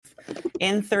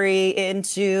In three, in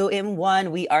two, in one,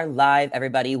 we are live,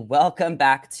 everybody. Welcome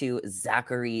back to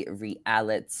Zachary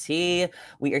Reality.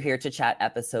 We are here to chat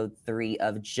episode 3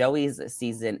 of Joey's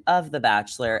season of The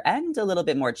Bachelor and a little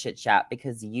bit more chit chat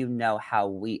because you know how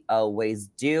we always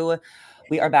do.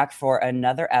 We are back for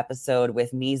another episode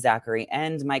with me, Zachary,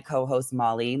 and my co-host,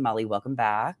 Molly. Molly, welcome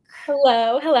back.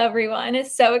 Hello, everyone.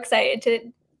 So excited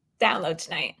to download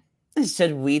tonight.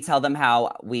 Should we tell them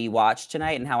how we watched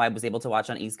tonight and how I was able to watch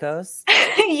on East Coast?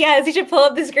 Yes, you should pull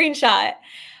up the screenshot.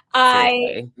 Seriously.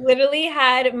 I literally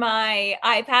had my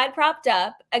iPad propped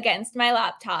up against my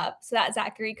laptop so that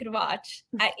Zachary could watch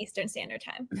at Eastern Standard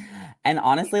Time. And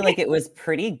honestly, like it was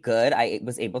pretty good. I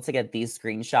was able to get these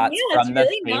screenshots from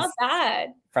not bad.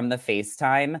 From the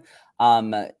FaceTime.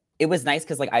 It was nice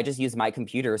because like I just used my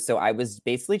computer. So I was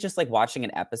basically just like watching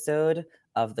an episode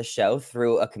of the show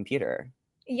through a computer.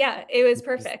 Yeah, it was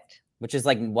perfect. Which is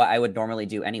like what I would normally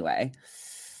do anyway.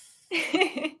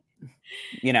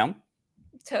 You know?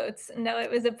 Totes. No, it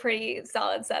was a pretty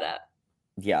solid setup.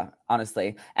 Yeah,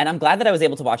 honestly. And I'm glad that I was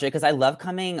able to watch it because I love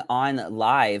coming on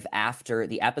live after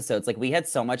the episodes. Like we had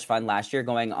so much fun last year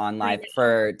going on live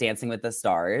for Dancing with the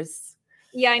Stars.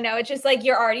 Yeah, I know. It's just like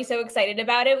you're already so excited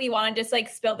about it. We want to just like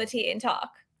spill the tea and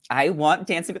talk. I want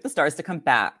Dancing with the Stars to come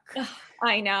back.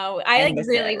 I know. I like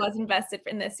really was invested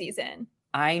in this season.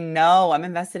 I know. I'm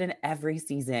invested in every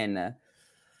season.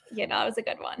 Yeah, no, it was a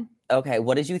good one. Okay,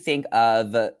 what did you think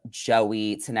of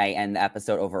Joey tonight and the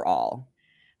episode overall?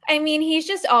 I mean, he's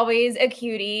just always a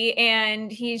cutie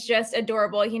and he's just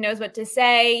adorable. He knows what to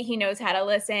say. He knows how to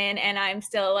listen. And I'm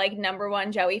still like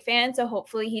 #1 Joey fan. So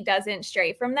hopefully he doesn't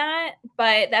stray from that.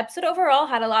 But the episode overall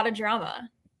had a lot of drama.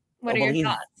 What are your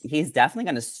thoughts? He's definitely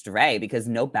going to stray because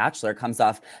no Bachelor comes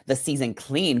off the season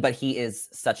clean, but he is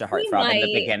such a heartthrob in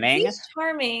the beginning. He's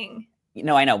charming.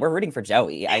 No, I know. We're rooting for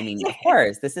Joey. I mean, of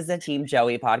course, this is a Team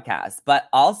Joey podcast. But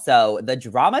also, the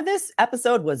drama this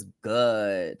episode was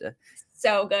good.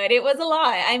 So good. It was a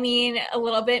lot. I mean, a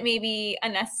little bit maybe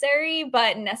unnecessary,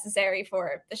 but necessary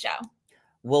for the show.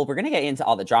 Well, we're going to get into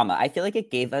all the drama. I feel like it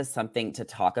gave us something to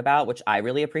talk about, which I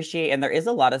really appreciate. And there is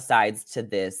a lot of sides to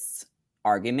this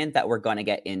argument that we're going to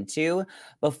get into.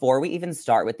 Before we even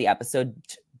start with the episode,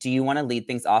 do you want to lead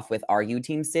things off with, are you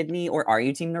Team Sydney or are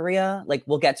you Team Maria? Like,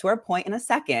 we'll get to our point in a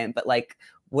second, but like,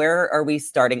 where are we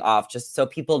starting off just so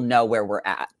people know where we're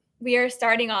at? We are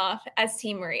starting off as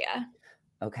Team Maria.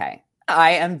 Okay.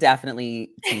 I am definitely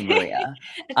Team Maria.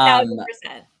 1,000%.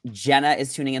 Jenna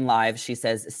is tuning in live. She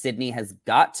says Sydney has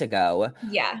got to go.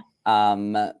 Yeah.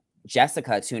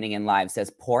 Jessica tuning in live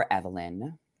says poor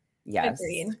Evelyn. Yes.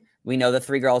 Agreed. We know the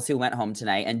 3 girls who went home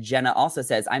tonight. And Jenna also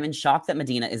says, I'm in shock that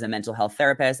Medina is a mental health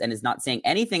therapist and is not saying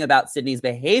anything about Sydney's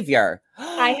behavior.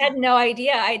 I had no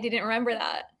idea. I didn't remember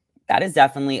that. That is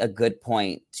definitely a good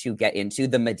point to get into,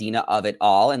 the Medina of it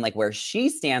all and like where she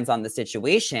stands on the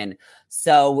situation.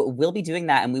 So we'll be doing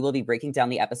that and we will be breaking down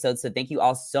the episode. So thank you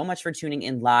all so much for tuning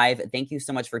in live. Thank you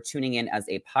so much for tuning in as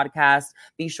a podcast.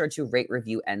 Be sure to rate,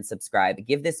 review, and subscribe.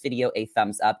 Give this video a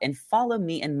thumbs up and follow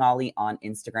me and Molly on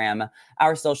Instagram.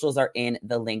 Our socials are in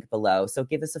the link below. So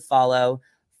give us a follow.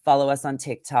 Follow us on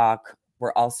TikTok.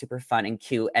 We're all super fun and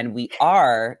cute. And we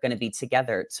are going to be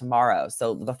together tomorrow.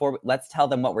 So let's tell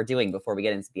them what we're doing before we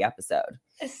get into the episode.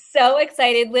 So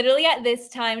excited. Literally at this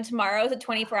time tomorrow, so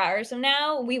 24 hours from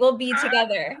now, we will be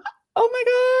together. Oh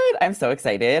my God. I'm so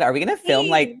excited. Are we going to film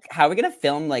how are we going to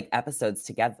film like episodes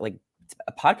together, like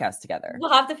a podcast together?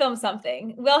 We'll have to film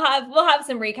something. We'll have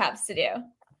some recaps to do.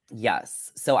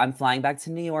 Yes. So I'm flying back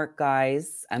to New York,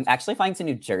 guys. I'm actually flying to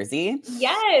New Jersey.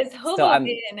 Yes. Hoboken.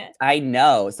 I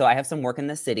know. So I have some work in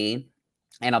the city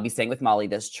and I'll be staying with Molly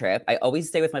this trip. I always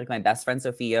stay with my best friend,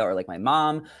 Sophia, or like my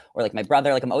mom or like my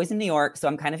brother. Like I'm always in New York. So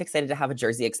I'm kind of excited to have a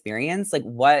Jersey experience. Like,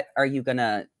 what are you going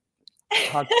to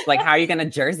like, how are you going to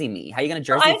Jersey me? How are you going to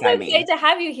Jersey me? I'm so excited to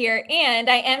have you here. And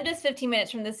I am just 15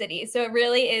 minutes from the city. So it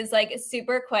really is like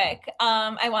super quick.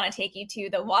 I want to take you to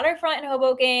the waterfront in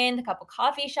Hoboken, a couple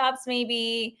coffee shops,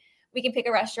 maybe. We can pick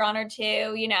a restaurant or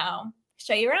two,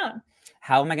 show you around.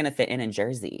 How am I going to fit in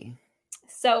Jersey?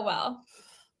 So well.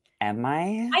 Am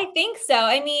I? I think so.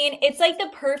 I mean, it's like the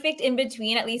perfect in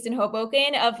between, at least in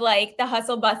Hoboken, of like the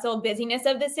hustle bustle busyness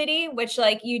of the city, which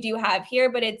like you do have here,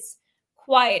 but it's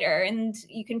quieter and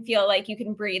you can feel like you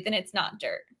can breathe and it's not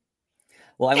dirt.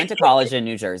 Well, I went to college in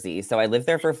New Jersey, so I lived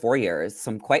there for 4 years.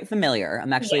 So I'm quite familiar.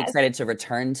 I'm actually excited to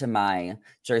return to my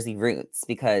Jersey roots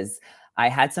because I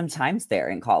had some times there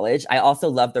in college. I also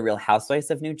love the Real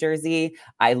Housewives of New Jersey.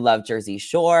 I love Jersey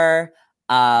Shore.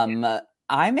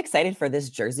 I'm excited for this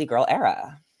Jersey girl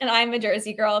era. And I'm a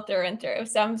Jersey girl through and through.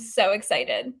 So I'm so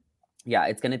excited. Yeah,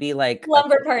 it's going to be like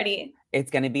slumber party. It's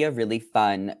going to be a really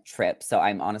fun trip. So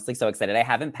I'm honestly so excited. I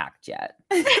haven't packed yet.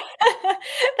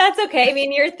 That's okay. I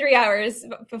mean, you're 3 hours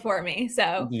before me,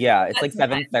 so Yeah, it's like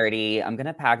that's fine. 7:30. I'm going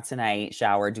to pack tonight,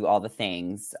 shower, do all the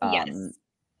things. Yes.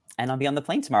 And I'll be on the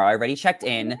plane tomorrow. I already checked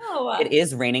in. It No.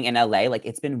 is raining in LA. Like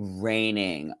it's been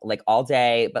raining like all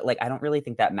day, but like I don't really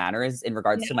think that matters in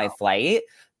regards to my No. flight.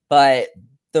 But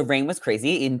the rain was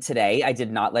crazy. And today I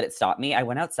did not let it stop me. I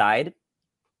went outside,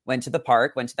 went to the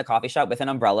park, went to the coffee shop with an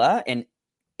umbrella, and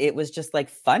it was just like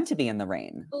fun to be in the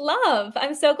rain. Love.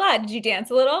 I'm so glad. Did you dance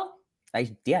a little?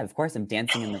 Yeah, of course I'm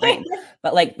dancing in the rain.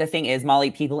 But like the thing is,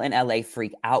 Molly, people in LA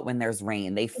freak out when there's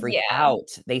rain. They freak Yeah.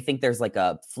 out. They think there's like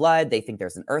a flood. They think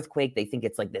there's an earthquake. They think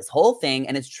it's like this whole thing,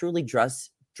 and it's truly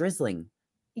just drizzling.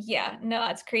 Yeah, no,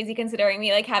 that's crazy considering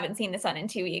we like haven't seen the sun in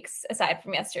 2 weeks aside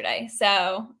from yesterday.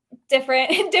 So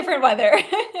different, different weather.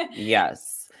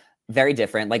 Yes. Very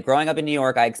different. Like growing up in New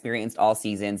York, I experienced all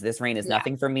seasons. This rain is Yeah,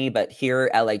 nothing for me, but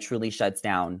here LA truly shuts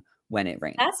down when it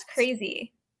rains. that's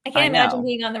crazy. I I can't imagine know.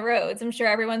 being on the roads. I'm sure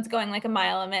everyone's going like a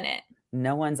mile a minute.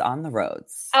 No one's on the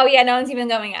roads. Oh yeah, no one's even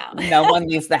going out. No one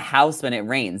leaves the house when it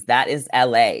rains. That is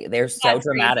LA. They're so That's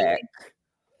dramatic. crazy.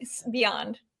 It's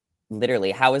beyond.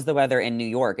 Literally. How is the weather in New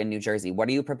York and New Jersey? What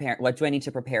are you preparing? What do I need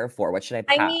to prepare for? What should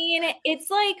I I pack? mean, it's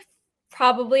like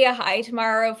probably a high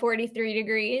tomorrow of 43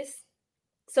 degrees.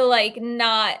 So like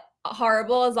not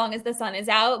horrible as long as the sun is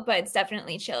out, but it's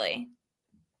definitely chilly.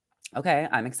 Okay,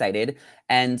 I'm excited.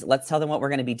 And let's tell them what we're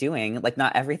going to be doing. Like,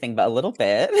 not everything, but a little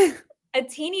bit. A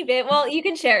teeny bit. Well, you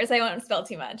can share so I won't spill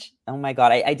too much. Oh my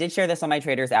God. I did share this on my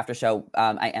Traders after show.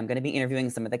 I am going to be interviewing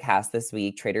some of the cast this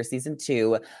week. Trader season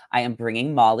 2. I am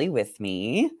bringing Molly with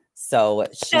me. So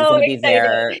she's So going to be excited.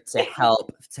 there to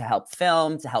help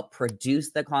film, to help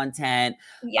produce the content.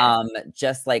 Yes.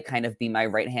 Just like kind of be my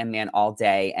right-hand man all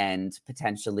day and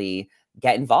potentially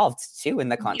get involved too in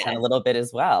the content Yes. a little bit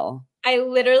as well. I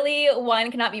literally, one,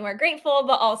 cannot be more grateful,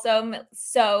 but also I'm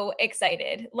so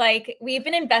excited. Like, we've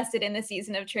been invested in the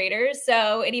season of Traders,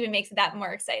 so it even makes it that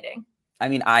more exciting. I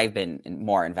mean, I've been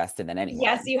more invested than anyone.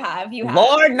 Yes, you have. You have.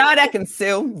 Lord, not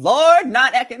Ekin-Su. Lord,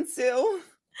 not Ekin-Su.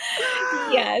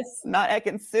 Yes. Not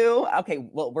Ekin-Su. Okay,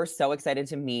 well, we're so excited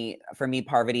to meet. For me,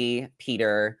 Parvati,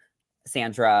 Peter,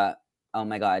 Sandra. Oh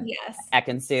my God. Yes.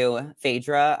 Ekin-Su,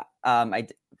 Phaedra.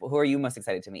 Who are you most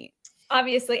excited to meet?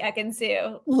 Obviously,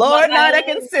 Ekin-Su. Lord, not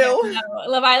Ekin-Su. No,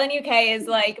 Love Island UK is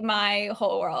like my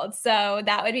whole world. So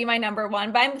that would be my number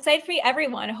one. But I'm excited for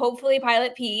everyone. Hopefully,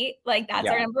 Pilot Pete. Like, that's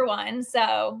our number one.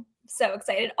 So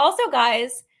excited. Also,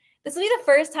 guys, this will be the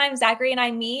first time Zachary and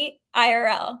I meet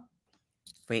IRL.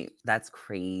 Wait, that's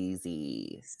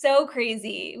crazy. So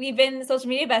crazy. We've been social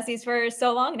media besties for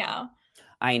so long now.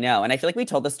 I know. And I feel like we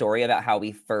told the story about how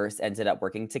we first ended up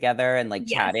working together and like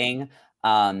chatting.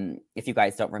 If you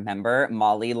guys don't remember,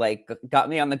 Molly like got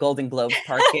me on the Golden Globes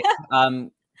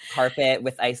carpet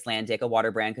with Icelandic, a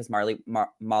water brand, because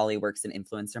Molly works in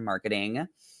influencer marketing.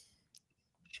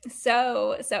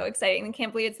 So exciting. I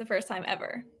can't believe it's the first time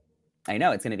ever. I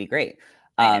know, it's going to be great.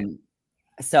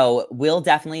 So we'll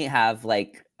definitely have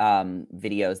like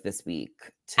videos this week.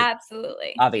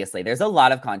 Absolutely. Obviously, there's a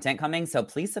lot of content coming, so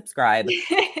please subscribe.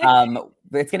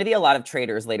 It's going to be a lot of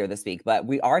Traders later this week, but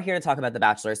we are here to talk about The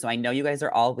Bachelor. So I know you guys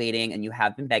are all waiting and you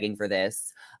have been begging for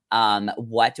this.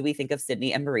 What do we think of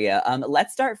Sydney and Maria?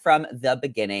 Let's start from the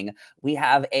beginning. We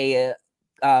have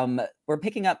we're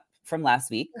picking up from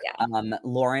last week. Yeah.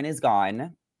 Lauren is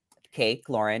gone. Cake,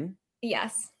 Lauren.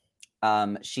 Yes.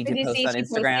 She did post on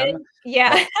Instagram.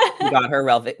 Yeah. She got her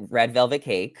red velvet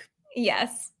cake.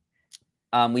 Yes.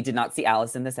 We did not see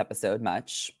Alice in this episode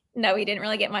much. No, we didn't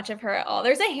really get much of her at all.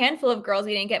 There's a handful of girls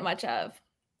we didn't get much of.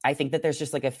 I think that there's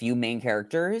just like a few main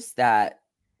characters that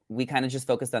we kind of just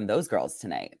focused on those girls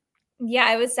tonight. Yeah,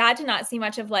 I was sad to not see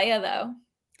much of Leia though.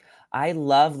 I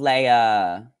love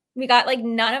Leia. We got like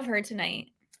none of her tonight.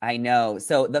 I know.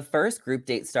 So the first group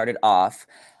date started off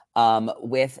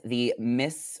with the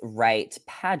Miss Right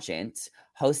pageant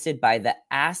hosted by the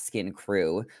Askin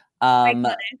crew.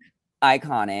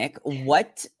 Iconic.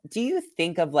 What do you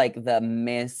think of like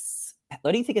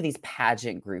what do you think of these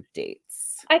pageant group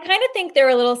dates? I kind of think they're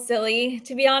a little silly,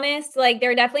 to be honest. Like,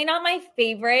 they're definitely not my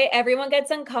favorite. Everyone gets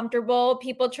uncomfortable.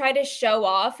 People try to show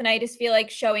off, and I just feel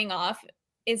like showing off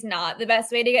is not the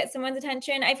best way to get someone's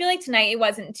attention. I feel like tonight it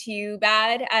wasn't too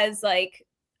bad as like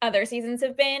other seasons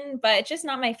have been, but it's just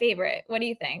not my favorite. What do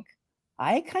you think?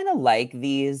 I kind of like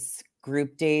these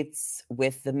group dates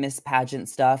with the Miss Pageant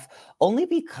stuff only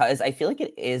because I feel like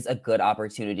it is a good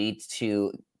opportunity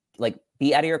to like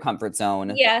be out of your comfort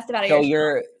zone. Yes, about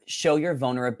show your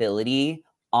vulnerability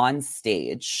on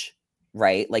stage.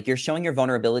 right? Like you're showing your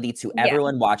vulnerability to Yeah.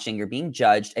 everyone watching, you're being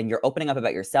judged, and you're opening up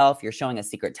about yourself, you're showing a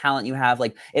secret talent you have.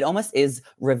 Like it almost is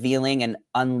revealing and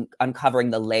uncovering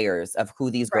the layers of who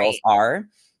these girls Right. are.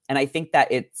 And I think that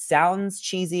it sounds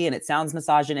cheesy and it sounds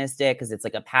misogynistic because it's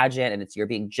like a pageant and it's you're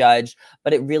being judged,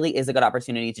 but it really is a good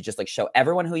opportunity to just like show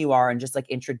everyone who you are and just like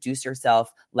introduce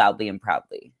yourself loudly and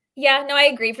proudly. Yeah, no, I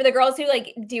agree. For the girls who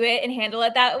like do it and handle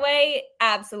it that way,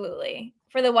 absolutely.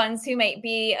 For the ones who might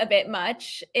be a bit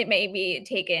much, it may be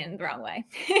taken the wrong way.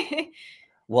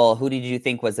 Well, who did you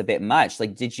think was a bit much?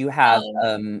 Like, did you have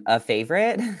a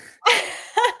favorite?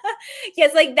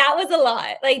 Yes, like that was a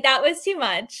lot. Like that was too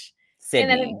much. And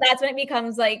then Sydney. that's when it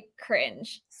becomes like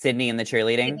cringe. Sydney in the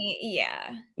cheerleading?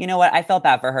 Yeah, You know what? I felt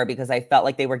bad for her because I felt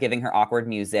like they were giving her awkward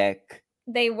music.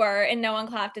 they were, and no one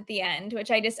clapped at the end, which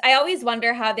I always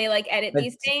wonder how they like edit But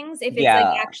these things, if it's like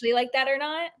yeah, actually like that or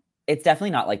not. it's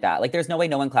definitely not like that. Like, there's no way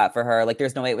no one clapped for her. Like,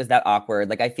 there's no way it was that awkward.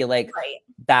 Like, I feel like Right.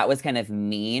 that was kind of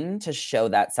mean to show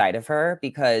that side of her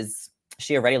because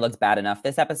she already looked bad enough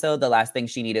this episode. The last thing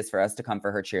she needed is for us to come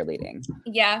for her cheerleading.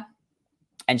 Yeah.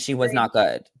 And she was not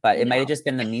good, but it might No. have just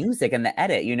been the music and the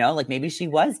edit, you know? Like, maybe she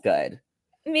was good.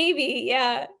 Maybe,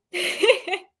 yeah.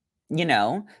 You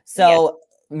know? So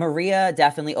Maria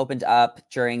definitely opened up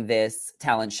during this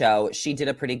talent show. She did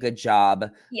a pretty good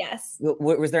job. Yes.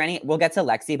 Was there any, we'll get to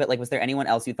Lexi, but like, was there anyone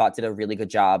else you thought did a really good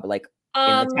job, like in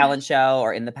the Um, talent show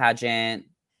or in the pageant?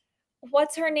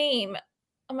 what's her name?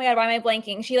 Oh my god, why am I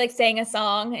blanking? She like sang a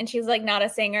song and she's like not a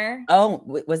singer. Oh,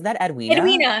 was that Edwina?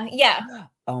 Edwina, yeah.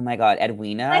 Oh my God, I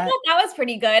Edwina. thought that was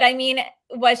pretty good. I mean,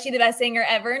 was she the best singer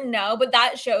ever? No, but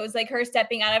that shows like her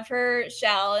stepping out of her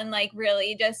shell and like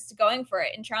really just going for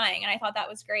it and trying. And I thought that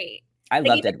was great. I Like,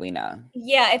 loved even, Edwina.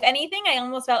 yeah, if anything, I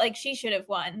almost felt like she should have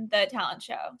won the talent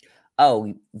show.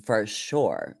 Oh, for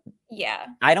sure. Yeah.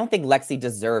 I don't think Lexi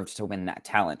deserved to win that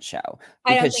talent show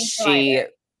I don't because think so either.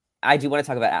 I do want to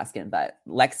talk about Askin, but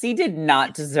Lexi did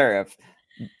not deserve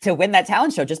to win that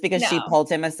talent show just because she No. pulled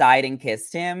him aside and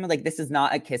kissed him. Like, this is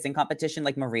not a kissing competition,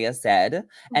 like Maria said.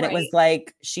 And it was Right.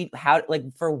 like,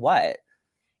 like, for what?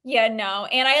 Yeah, no.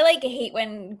 And I like hate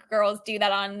when girls do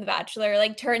that on The Bachelor,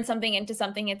 like turn something into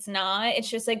something it's not. It's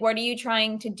just like, what are you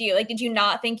trying to do? Like, did you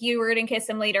not think you were going to kiss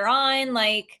him later on?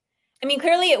 Like, I mean,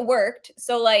 clearly it worked.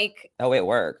 So, like, Oh, it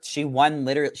worked. She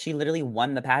literally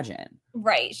won the pageant.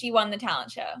 right. She won the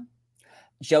talent show.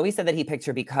 Joey said that he picked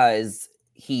her because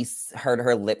he heard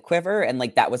her lip quiver and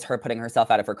like that was her putting herself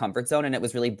out of her comfort zone. And it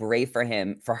was really brave for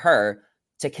her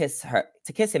to kiss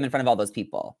him in front of all those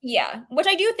people. Yeah. Which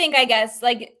I do think, I guess,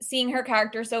 like seeing her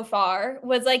character so far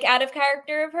was like out of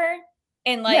character of her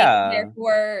and like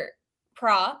therefore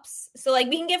props. So, like,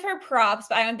 we can give her props,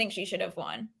 but I don't think she should have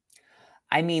won.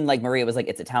 I mean, like Maria was like,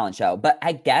 it's a talent show, but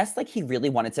I guess like he really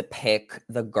wanted to pick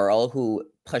the girl who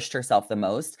pushed herself the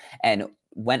most and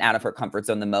went out of her comfort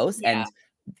zone the most. Yeah.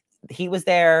 And he was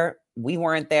there, we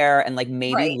weren't there. And like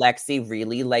maybe Lexi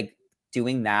really like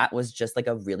doing that was just like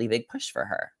a really big push for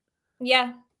her.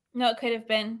 Yeah. No, it could have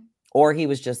been. Or he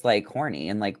was just like horny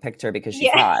and like picked her because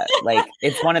she's hot. Like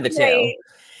it's one of the two. Right.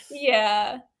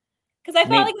 Yeah. Because I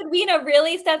felt like Edwina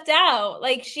really stepped out.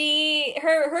 Like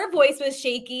her voice was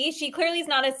shaky. She clearly is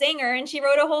not a singer, and she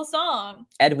wrote a whole song.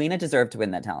 Edwina deserved to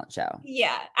win that talent show.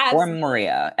 Yeah, absolutely. Or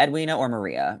Maria. Edwina or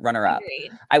Maria, runner up.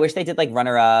 Agreed. I wish they did like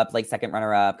runner up, like second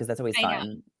runner up, because that's always fun.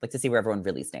 Know. Like to see where everyone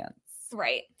really stands.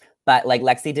 Right. But like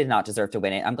Lexi did not deserve to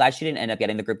win it. I'm glad she didn't end up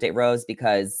getting the group date rose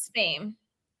because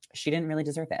she didn't really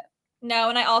deserve it. No,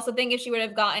 and I also think if she would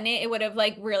have gotten it, it would have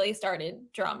like really started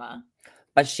drama.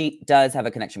 But she does have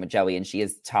a connection with Joey and she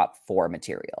is top 4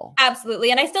 material.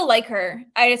 Absolutely. And I still like her.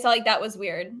 I just felt like that was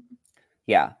weird.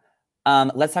 Yeah.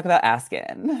 Let's talk about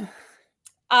Askin.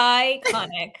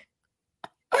 Iconic.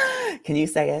 Can you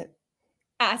say it?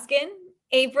 Askin,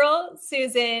 April,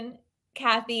 Susan,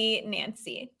 Kathy,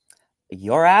 Nancy.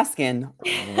 You're asking.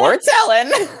 We're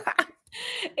telling.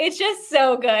 It's just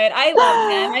so good. I love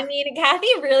them. I mean, Kathy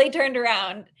really turned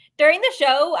around. During the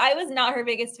show, I was not her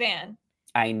biggest fan.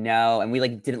 I know. And we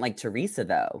like didn't like Teresa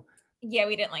though. Yeah,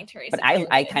 we didn't like Teresa. But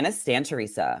I kind of stand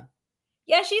Teresa.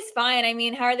 Yeah, she's fine. I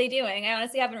mean, how are they doing? I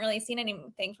honestly haven't really seen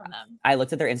anything from them. I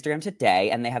looked at their Instagram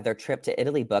today and they have their trip to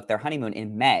Italy booked, their honeymoon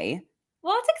in May.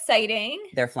 Well, it's exciting.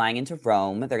 They're flying into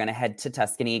Rome. They're going to head to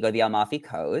Tuscany, go to the Amalfi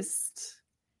Coast.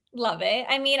 Love it.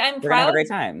 I mean, I'm proud have a great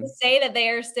time. To say that they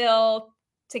are still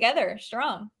together,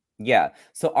 strong. Yeah.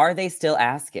 So are they still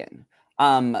asking?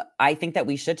 I think that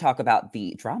we should talk about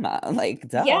the drama. Like,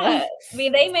 duh. Yeah, they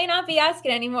may not be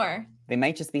asking anymore. They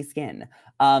might just be skin.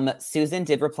 Susan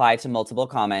did reply to multiple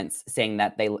comments saying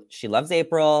that she loves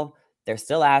April. They're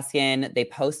still asking. They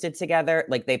posted together,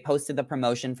 like they posted the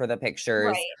promotion for the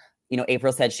pictures. Right.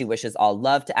 April said she wishes all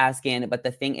love to Askin, but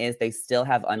the thing is, they still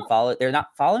have unfollowed. They're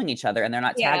not following each other and they're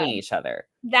not Yeah, tagging each other.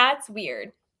 that's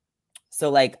weird. So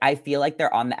like, I feel like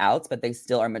they're on the outs, but they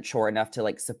still are mature enough to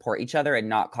like support each other and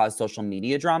not cause social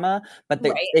media drama. But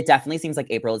Right. it definitely seems like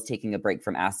April is taking a break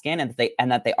from Askin,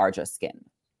 and that they are just skin.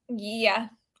 Yeah,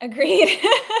 agreed.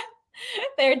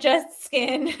 They're just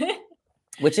skin.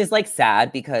 Which is like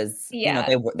sad because Yeah.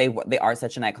 they are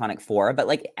such an iconic four. But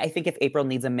like, I think if April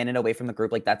needs a minute away from the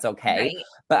group, like that's okay. Right.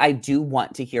 But I do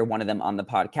want to hear one of them on the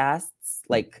podcasts.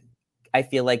 Like, I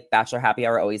feel like Bachelor Happy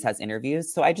Hour always has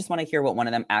interviews, so I just want to hear what one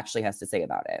of them actually has to say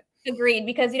about it. Agreed,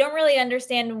 because you don't really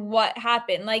understand what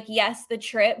happened. Like, yes, the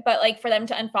trip, but like for them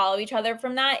to unfollow each other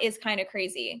from that is kind of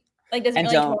crazy. Like, doesn't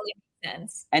really totally make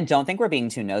sense. And don't think we're being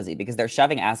too nosy because they're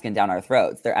shoving Askin down our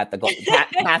throats. They're at the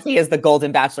Cassie is the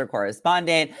Golden Bachelor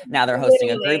correspondent. Now they're hosting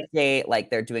a group date. Like,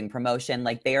 they're doing promotion.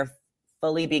 Like, they are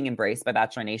fully being embraced by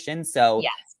Bachelor Nation. So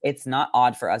yes, it's not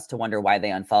odd for us to wonder why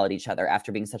they unfollowed each other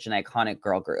after being such an iconic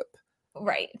girl group.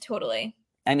 Right. Totally.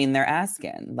 I mean, they're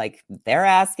asking. Like, they're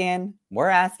asking. We're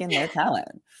asking their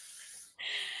talent.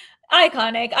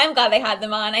 Iconic. I'm glad they had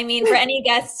them on. I mean, for any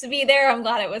guests to be there, I'm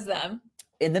glad it was them.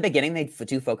 In the beginning, they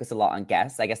do focus a lot on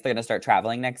guests. I guess they're going to start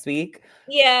traveling next week.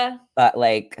 Yeah. But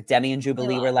like Demi and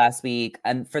Jubilee were last week.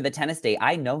 And for the tennis day,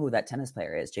 I know who that tennis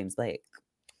player is, James Blake.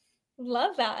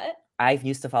 Love that. I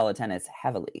used to follow tennis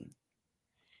heavily.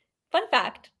 Fun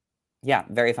fact. Yeah,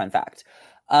 very fun fact.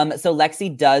 So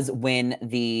Lexi does win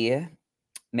the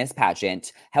Miss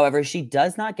Pageant. However, she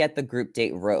does not get the group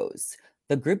date rose.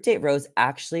 The group date rose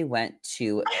actually went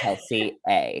to Kelsey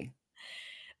A.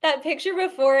 That picture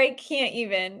before, I can't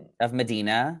even. Of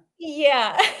Medina.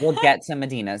 Yeah. We'll get to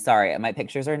Medina. Sorry, my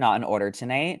pictures are not in order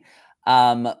tonight.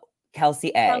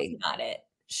 Kelsey A. Kelsey got it.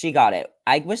 She got it.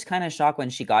 I was kind of shocked when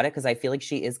she got it because I feel like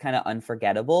she is kind of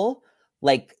unforgettable.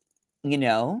 Like,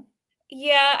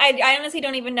 Yeah, I honestly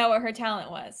don't even know what her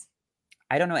talent was.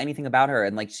 I don't know anything about her.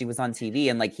 And like, she was on TV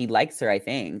and like, he likes her, I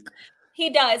think. He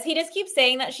does. He just keeps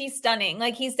saying that she's stunning.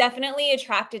 Like, he's definitely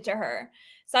attracted to her.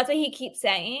 So that's what he keeps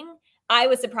saying. I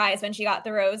was surprised when she got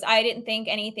the rose. I didn't think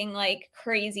anything like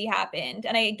crazy happened.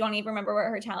 And I don't even remember what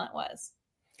her talent was.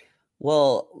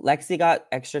 Well, Lexi got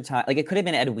extra time. Like, it could have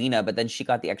been Edwina, but then she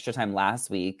got the extra time last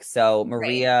week. So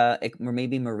Maria, or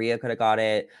maybe Maria could have got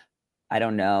it. I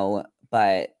don't know.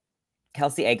 But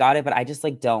Kelsey A got it, but I just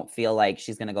like don't feel like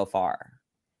she's going to go far.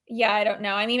 Yeah, I don't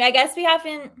know. I mean, I guess I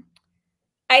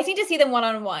just need to see them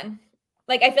one-on-one.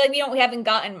 Like, I feel like we haven't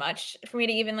gotten much for me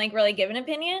to even like really give an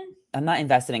opinion. I'm not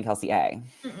invested in Kelsey A.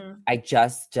 I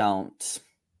just don't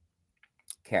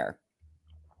care.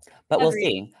 But we'll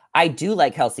see. I do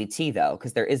like Kelsey T though,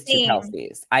 because there is two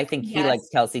Kelseys. I think he likes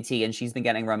Kelsey T, and she's been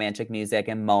getting romantic music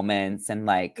and moments, and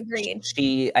like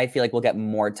I feel like we'll get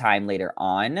more time later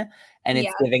on, and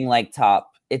it's giving like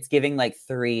it's giving like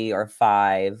 3 or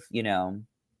 5,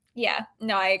 Yeah,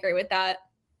 no, I agree with that.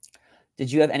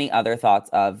 Did you have any other thoughts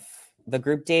of the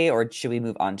group date, or should we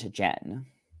move on to Jen?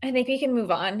 I think we can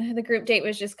move on. The group date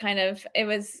was just kind of,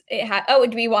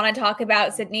 do we want to talk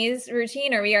about Sydney's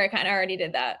routine, or we kind of already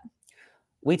did that?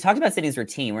 We talked about Sydney's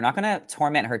routine. We're not going to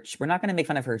torment her. We're not going to make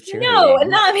fun of her cheerleading. No,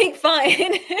 not make fun.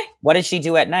 What did she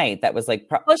do at night? That was like...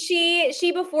 Well,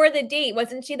 she before the date,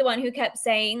 wasn't she the one who kept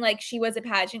saying like she was a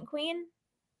pageant queen?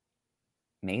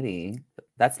 Maybe.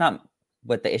 That's not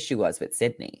what the issue was with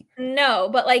Sydney. No,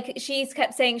 but like she's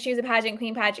kept saying she was a pageant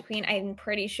queen, I'm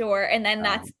pretty sure. And then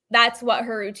that's what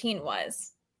her routine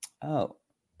was. Oh,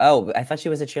 I thought she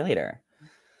was a cheerleader.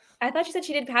 I thought she said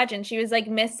she did pageant. She was like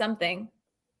Miss something.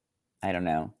 I don't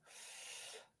know.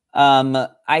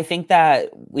 I think that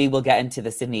we will get into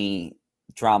the Sydney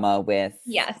drama with...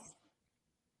 Yes.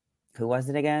 Who was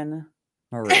it again?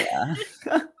 Maria.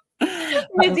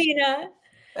 Medina.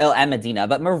 Oh, and Medina.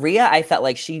 But Maria, I felt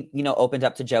like she, opened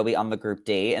up to Joey on the group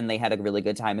date, and they had a really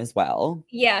good time as well.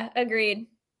 Yeah, agreed.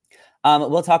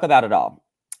 We'll talk about it all.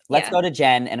 Let's go to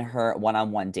Jen and her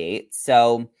one-on-one date.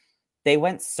 So they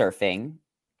went surfing,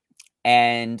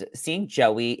 and seeing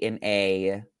Joey in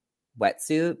a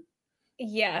wetsuit.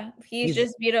 Yeah, he's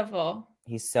just beautiful.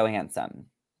 He's so handsome.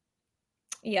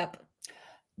 Yep.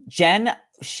 Jen,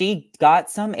 she got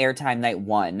some airtime night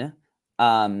 1.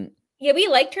 Yeah, we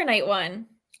liked her night 1.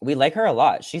 We like her a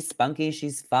lot. She's spunky.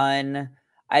 She's fun.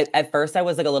 At first I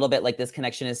was like a little bit like, this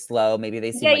connection is slow. Maybe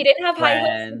they seem you didn't have high hopes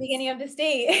at the beginning of this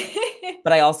date.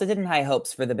 But I also didn't high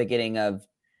hopes for the beginning of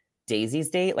Daisy's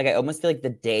date. Like, I almost feel like the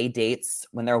day dates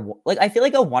when they're like, I feel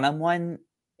like a one-on-one,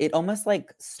 it almost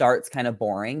like starts kind of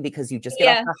boring because you just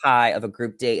get off the high of a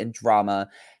group date and drama,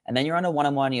 And then you're on a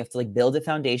one-on-one, you have to like build a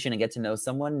foundation and get to know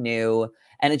someone new.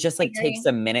 And it just like takes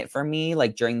a minute for me,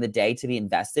 like during the day, to be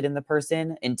invested in the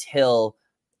person until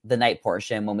the night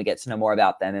portion when we get to know more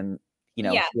about them and, you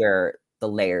know, hear the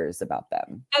layers about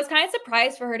them. I was kind of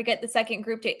surprised for her to get the second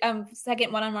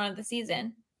second one-on-one of the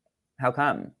season. How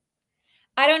come?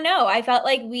 I don't know. I thought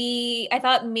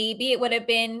maybe it would have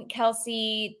been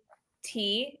Kelsey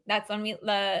T. That's on me.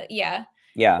 Yeah.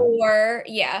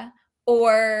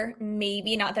 Or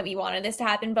maybe, not that we wanted this to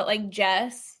happen, but like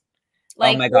Jess.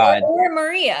 Like, oh my God. Or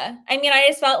Maria. I mean, I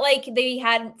just felt like they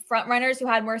had front runners who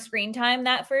had more screen time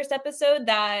that first episode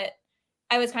that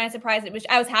I was kind of surprised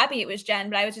I was happy it was Jen,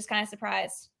 but I was just kind of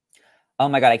surprised. Oh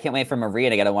my God, I can't wait for Maria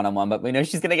to get a one-on-one, but we know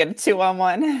she's gonna get a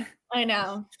 2-on-1. I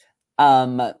know.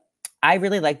 I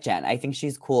really like Jen. I think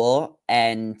she's cool.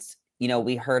 And, you know,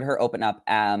 we heard her open up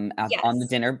on the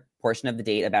dinner portion of the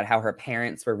date about how her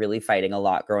parents were really fighting a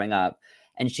lot growing up.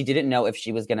 And she didn't know if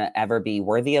she was going to ever be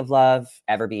worthy of love,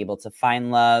 ever be able to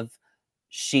find love.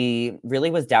 She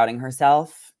really was doubting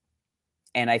herself.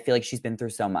 And I feel like she's been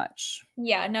through so much.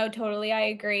 Yeah, no, totally. I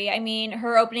agree. I mean,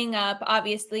 her opening up,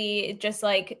 obviously, just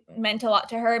like meant a lot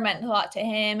to her, meant a lot to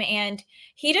him. And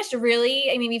he just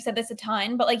really, I mean, we've said this a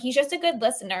ton, but like, he's just a good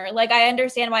listener. Like, I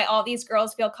understand why all these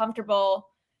girls feel comfortable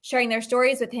sharing their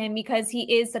stories with him because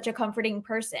he is such a comforting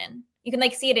person. You can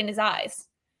like see it in his eyes.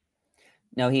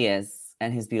 No, he is.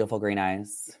 And his beautiful green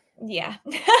eyes. Yeah.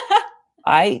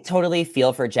 I totally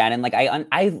feel for Jen. And like,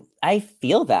 I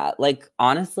feel that, like,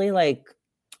 honestly, like,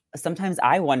 sometimes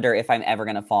I wonder if I'm ever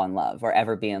going to fall in love or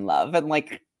ever be in love. And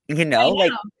like, you know,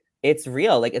 like it's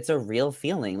real. Like it's a real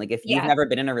feeling. Like if you've never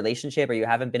been in a relationship or you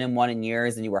haven't been in one in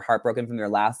years and you were heartbroken from your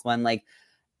last one, like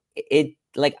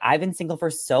like I've been single for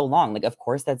so long. Like, of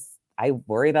course I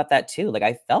worry about that too. Like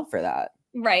I fell for that.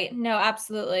 Right. No,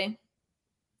 absolutely.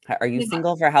 Are you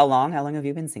single for how long? How long have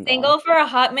you been single? Single for a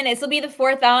hot minute. This will be the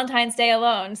 4th Valentine's Day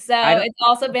alone. So it's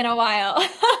also been a while.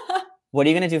 What are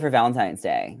you going to do for Valentine's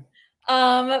Day?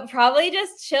 Probably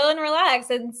just chill and relax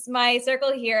since my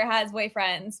circle here has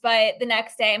boyfriends, but the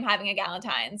next day I'm having a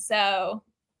Galentine's. So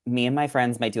me and my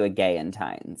friends might do a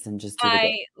gay-entine's and just do the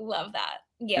I love that.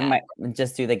 Yeah.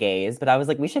 Just do the gays, but I was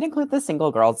like, we should include the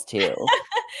single girls too.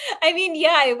 I mean,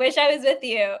 yeah, I wish I was with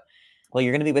you. Well,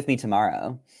 you're going to be with me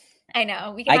tomorrow. I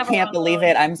know. I can't believe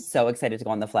it. I'm so excited to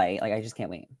go on the flight. Like, I just can't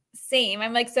wait. Same.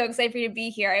 I'm like so excited for you to be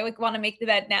here. I like want to make the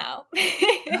bed now.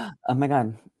 Oh my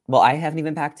God. Well, I haven't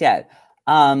even packed yet.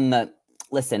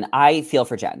 Listen, I feel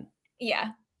for Jen.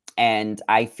 Yeah. And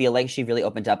I feel like she really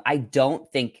opened up. I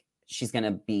don't think she's going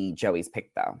to be Joey's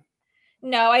pick though.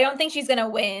 No, I don't think she's going to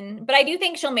win, but I do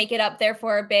think she'll make it up there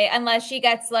for a bit unless she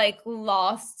gets like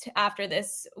lost after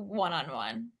this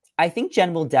one-on-one. I think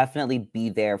Jen will definitely be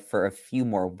there for a few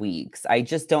more weeks. I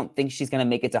just don't think she's going to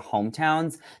make it to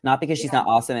hometowns, not because she's not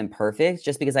awesome and perfect,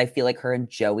 just because I feel like her and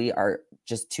Joey are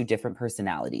just two different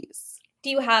personalities.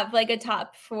 Do you have like a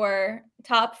top four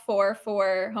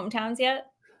for hometowns yet?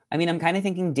 I mean, I'm kind of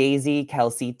thinking Daisy,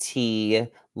 Kelsey T,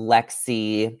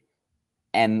 Lexi,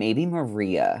 and maybe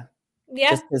Maria.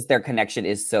 Yeah. Just because their connection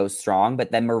is so strong,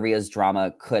 but then Maria's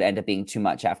drama could end up being too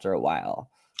much after a while.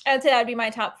 I would say that would be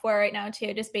my top 4 right now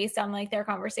too, just based on like their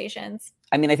conversations.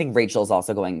 I mean, I think Rachel's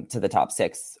also going to the top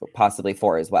 6, possibly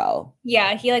 4 as well.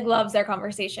 Yeah, he like loves their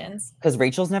conversations. Because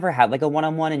Rachel's never had like a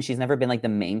one-on-one and she's never been like the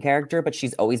main character, but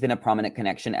she's always been a prominent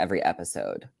connection every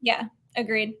episode. Yeah,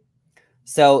 agreed.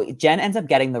 So Jen ends up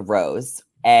getting the rose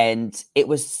and it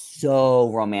was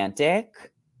so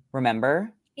romantic.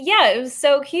 Remember? Yeah, it was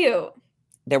so cute.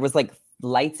 There was like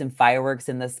lights and fireworks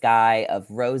in the sky of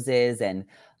roses and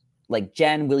like,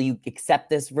 Jen, will you accept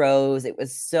this rose? It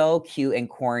was so cute and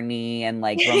corny and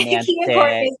like romantic. Cute and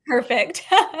corny is perfect.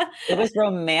 It was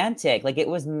romantic. Like it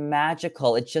was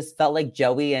magical. It just felt like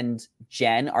Joey and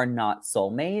Jen are not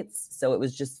soulmates. So it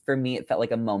was just, for me, it felt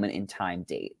like a moment in time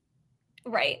date.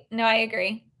 Right. No, I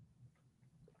agree.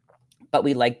 But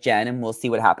we like Jen and we'll see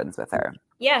what happens with her.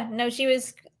 Yeah, no, she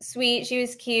was sweet. She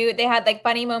was cute. They had like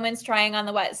funny moments trying on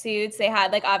the wetsuits. They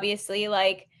had like obviously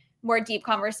like more deep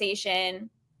conversation.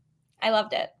 I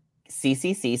loved it.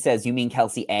 CCC says, you mean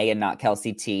Kelsey A and not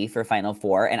Kelsey T for Final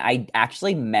Four. And I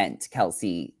actually meant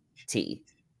Kelsey T.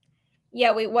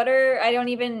 Yeah, wait, I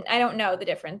don't know the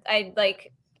difference. I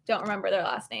like don't remember their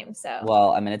last name. So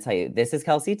well, I'm going to tell you, this is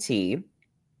Kelsey T.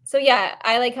 So yeah,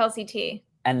 I like Kelsey T.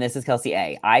 And this is Kelsey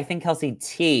A. I think Kelsey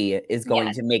T is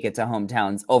going to make it to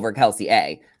hometowns over Kelsey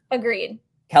A. Agreed.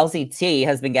 Kelsey T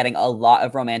has been getting a lot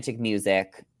of romantic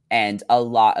music and a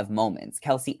lot of moments.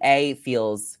 Kelsey A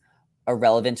feels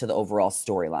irrelevant to the overall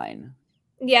storyline.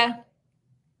 Yeah.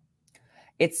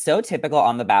 It's so typical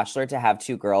on The Bachelor to have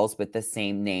 2 girls with the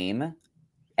same name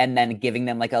and then giving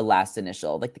them like a last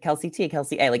initial, like the Kelsey T,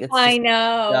 Kelsey A. Like it's I just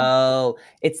know. so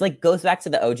it's like goes back to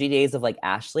the OG days of like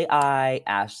Ashley I,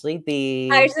 Ashley I B,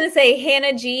 was gonna say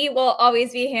Hannah G will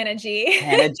always be Hannah G.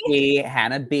 Hannah G,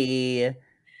 Hannah B.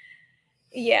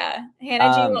 Yeah,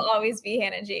 Hannah G will always be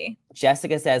Hannah G.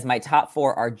 Jessica says my top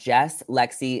 4 are Jess,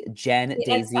 Lexi, Jen, Wait,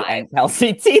 that's Daisy, 5. and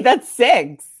Kelsey T. That's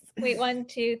 6. Wait, 1,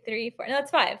 2, 3, 4. No,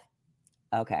 that's 5.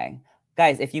 Okay.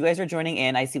 Guys, if you guys are joining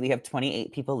in, I see we have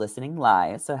 28 people listening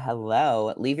live. So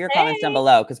hello. Leave your comments down Hey.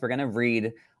 below because we're going to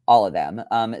read all of them.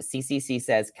 CCC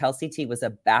says Kelsey T was a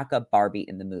backup Barbie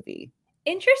in the movie.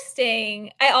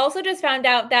 Interesting. I also just found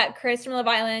out that Chris from Love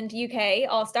Island UK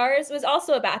All Stars was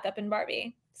also a backup in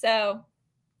Barbie. So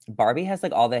Barbie has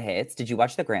like all the hits. Did you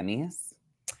watch the Grammys?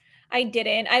 I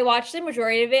didn't. I watched the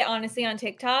majority of it, honestly, on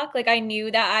TikTok. Like I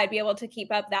knew that I'd be able to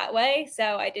keep up that way.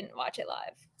 So I didn't watch it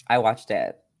live. I watched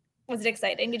it. Was it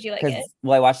exciting? Did you like it?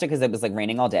 Well, I watched it because it was like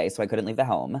raining all day, so I couldn't leave the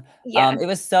home. Yeah. It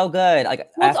was so good. Like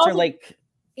Well, after also, like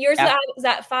yours was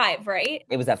at 5, right?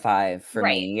 it was at 5 for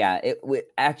Right. me. Yeah.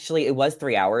 Actually it was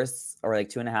 3 hours or like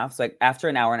 2.5. So like after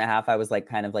an hour and a half, I was like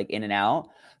kind of like in and out.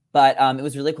 But it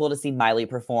was really cool to see Miley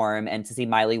perform and to see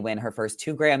Miley win her first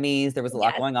 2 Grammys. There was a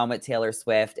lot going on with Taylor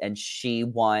Swift, and she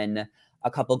won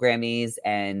a couple Grammys,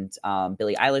 and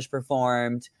Billie Eilish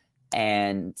performed,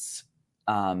 and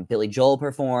Billy Joel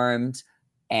performed,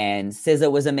 and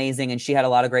SZA was amazing, and she had a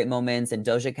lot of great moments, and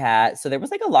Doja Cat. So there was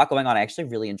like a lot going on. I actually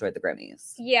really enjoyed the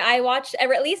Grammys. Yeah, I watched at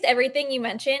least everything you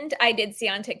mentioned. I did see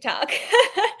on TikTok,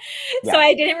 Yeah. so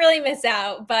I didn't really miss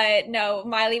out. But no,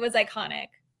 Miley was iconic.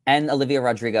 And Olivia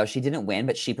Rodrigo, she didn't win,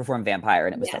 but she performed Vampire,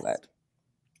 and it was so good.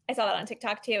 I saw that on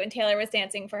TikTok too, and Taylor was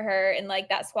dancing for her, and like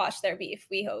that squashed their beef,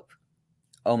 we hope.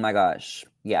 Oh my gosh.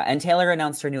 Yeah, and Taylor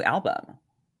announced her new album.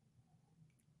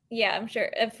 Yeah, I'm sure.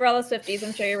 For all the Swifties,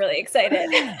 I'm sure you're really excited.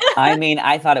 I mean,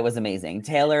 I thought it was amazing.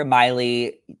 Taylor,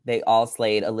 Miley, they all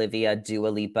slayed. Olivia, Dua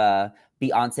Lipa,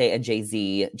 Beyonce, and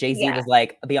Jay-Z. Jay-Z was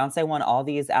like, Beyonce won all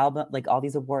these all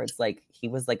these awards. Like he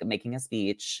was like making a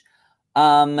speech.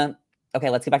 Okay,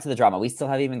 let's get back to the drama. We still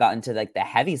haven't even gotten to like the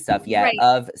heavy stuff yet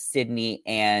of Sydney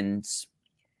and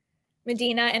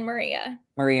Medina and Maria.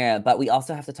 But we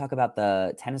also have to talk about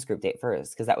the tennis group date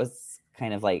first, because that was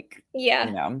kind of like,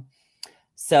 you know.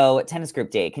 So tennis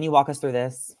group date, can you walk us through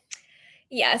this?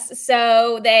 Yes.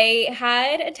 So they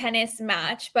had a tennis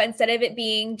match, but instead of it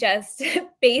being just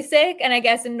basic and I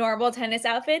guess normal tennis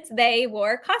outfits, they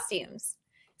wore costumes.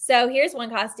 So here's one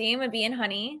costume, a bee and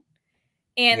honey.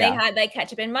 And they had like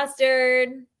ketchup and mustard,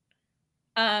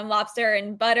 lobster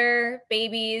and butter,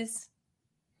 babies.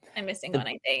 I'm missing one,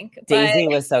 I think. Daisy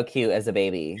was so cute as a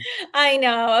baby. I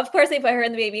know. Of course, they put her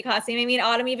in the baby costume. I mean,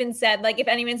 Autumn even said, like, if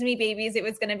anyone's going to be babies, it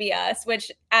was going to be us,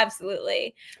 which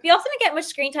absolutely. We also didn't get much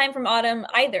screen time from Autumn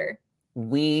either.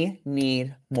 We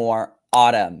need more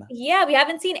Autumn. Yeah, we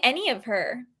haven't seen any of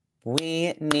her.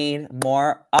 We need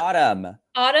more Autumn.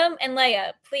 Autumn and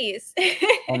Leia, please.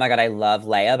 Oh my God, I love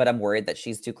Leia, but I'm worried that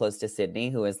she's too close to Sydney,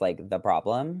 who is like the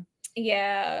problem.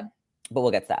 Yeah. But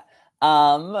we'll get to that.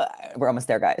 We're almost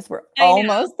there, guys. We're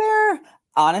almost there.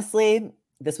 Honestly,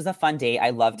 this was a fun date. I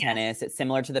love tennis. It's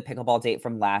similar to the pickleball date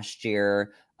from last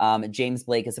year. James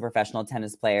Blake is a professional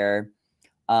tennis player.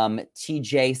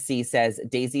 TJC says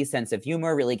Daisy's sense of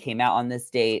humor really came out on this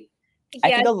date.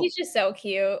 Yeah, she's just so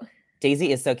cute.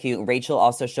 Daisy is so cute. Rachel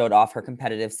also showed off her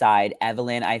competitive side.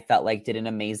 Evelyn, I felt like, did an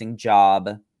amazing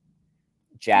job.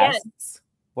 Jess,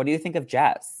 what do you think of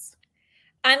Jess?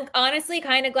 I'm honestly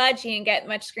kind of glad she didn't get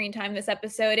much screen time this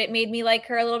episode. It made me like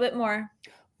her a little bit more.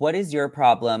 What is your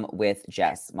problem with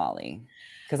Jess, Molly?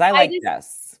 Because I like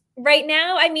Jess. Right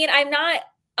now, I mean, I'm not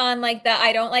on like the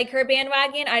I don't like her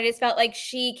bandwagon. I just felt like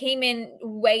she came in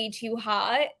way too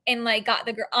hot and like got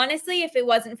the girl. Honestly, if it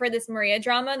wasn't for this Maria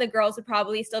drama, the girls would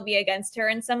probably still be against her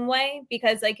in some way,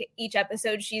 because like each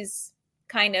episode she's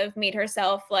kind of made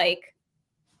herself like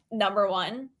number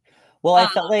one. Well, I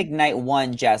felt like night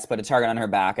 1, Jess put a target on her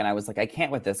back, and I was like, I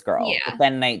can't with this girl. Yeah. But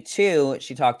then night 2,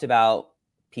 she talked about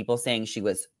people saying she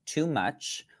was too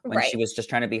much when she was just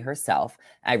trying to be herself.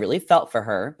 I really felt for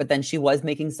her, but then she was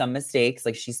making some mistakes.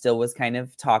 Like she still was kind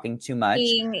of talking too much.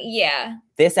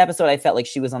 This episode, I felt like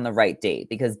she was on the right date,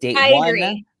 because date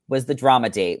 1 was the drama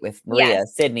date with Maria,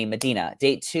 Sydney, Medina.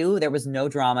 Date 2, there was no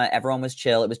drama. Everyone was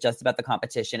chill. It was just about the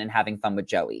competition and having fun with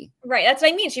Joey. Right. That's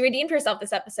what I mean. She redeemed herself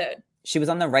this episode. She was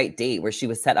on the right date where she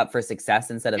was set up for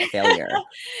success instead of failure.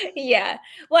 Yeah.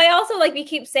 Well, I also, like we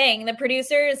keep saying, the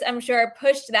producers, I'm sure,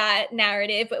 pushed that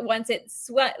narrative, but once it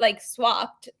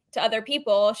swapped to other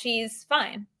people, she's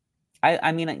fine.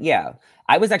 I mean, yeah.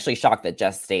 I was actually shocked that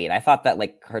Jess stayed. I thought that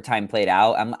like her time played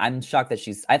out. I'm shocked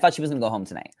that I thought she was gonna go home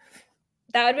tonight.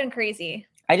 That would have been crazy.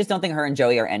 I just don't think her and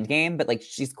Joey are endgame, but like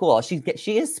she's cool. She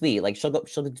is sweet. Like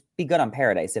she'll be good on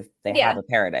Paradise if they have Yeah, a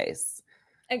Paradise.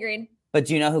 agreed. But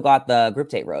do you know who got the group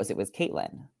date rose? It was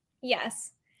Caitlyn.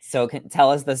 Yes. So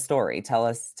tell us the story. Tell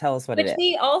us what it Which is.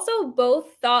 we also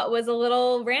both thought was a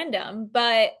little random,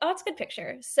 but oh, it's a good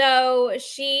picture. So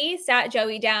she sat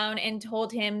Joey down and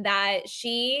told him that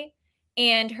she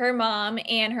and her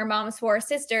mom's four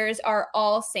sisters are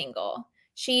all single.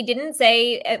 She didn't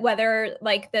say whether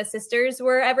like the sisters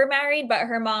were ever married, but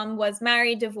her mom was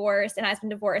married, divorced, and has been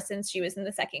divorced since she was in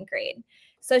the second grade.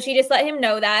 So she just let him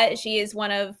know that she is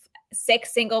one of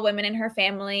 6 single women in her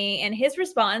family. And his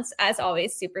response, as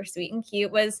always, super sweet and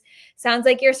cute, was, sounds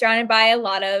like you're surrounded by a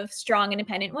lot of strong,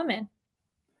 independent women.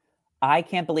 I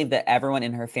can't believe that everyone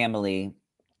in her family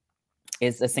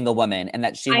is a single woman and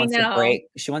that I know.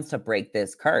 she wants to break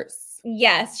this curse.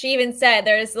 Yes. She even said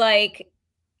there's like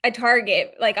a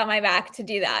target like on my back to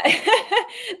do that.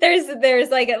 there's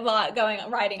like a lot going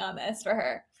on riding on this for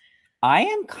her. I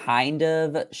am kind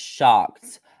of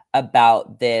shocked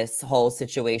about this whole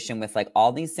situation with like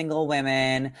all these single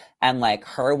women and like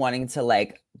her wanting to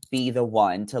like be the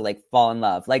one to like fall in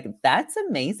love. Like that's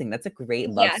amazing. That's a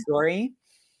great love Yeah. story.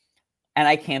 And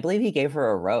I can't believe he gave her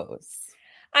a rose.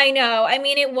 I know. I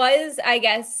mean, it was, I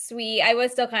guess, sweet. I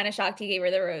was still kind of shocked he gave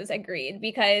her the rose, agreed,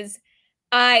 because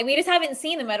we just haven't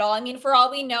seen them at all. I mean, for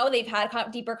all we know, they've had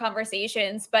deeper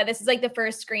conversations, but this is like the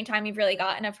first screen time we've really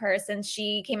gotten of her since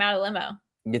she came out of limo.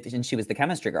 And she was the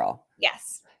chemistry girl.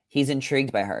 Yes. He's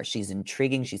intrigued by her. She's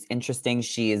intriguing. She's interesting.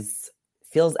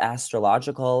 Feels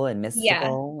astrological and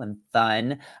mystical and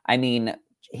fun. I mean,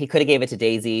 he could have gave it to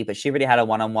Daisy, but she already had a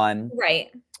one-on-one. Right.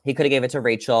 He could have gave it to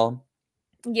Rachel.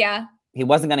 Yeah. He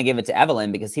wasn't going to give it to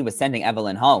Evelyn because he was sending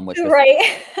Evelyn home, which was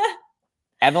right.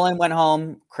 Evelyn went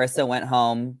home. Krista went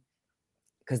home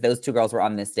because those two girls were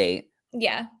on this date.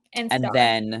 Yeah. And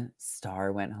then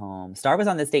Star went home. Star was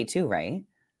on this date too, right?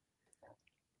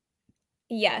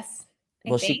 Yes.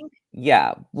 Well, she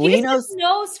we know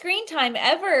no screen time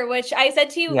ever, which I said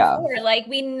to you before. Like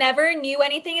we never knew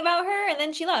anything about her, and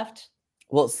then she left.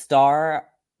 Well, Star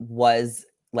was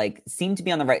like seemed to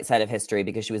be on the right side of history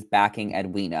because she was backing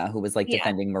Edwina, who was like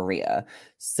defending Maria.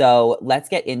 So let's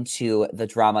get into the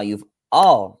drama you've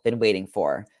all been waiting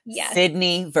for. Yes.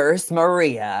 Sydney versus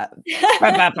Maria.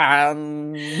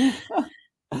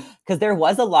 Because there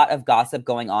was a lot of gossip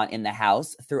going on in the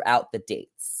house throughout the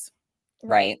dates.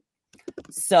 Right.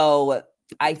 So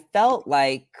I felt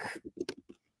like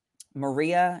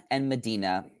Maria and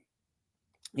Medina,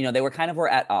 you know, they were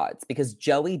at odds because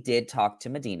Joey did talk to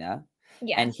Medina.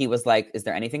 Yeah. And he was like, is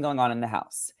there anything going on in the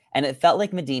house? And it felt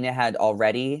like Medina had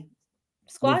already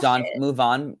moved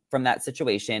on from that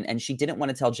situation. And she didn't want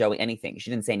to tell Joey anything.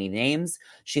 She didn't say any names.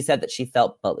 She said that she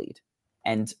felt bullied.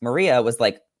 And Maria was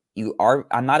like,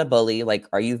 I'm not a bully. Like,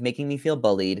 are you making me feel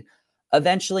bullied?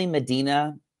 Eventually,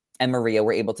 Medina and Maria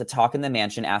were able to talk in the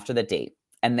mansion after the date.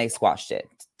 And they squashed it.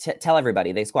 Tell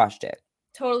everybody they squashed it.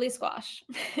 Totally squashed.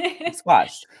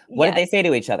 Squashed. What did they say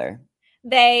to each other?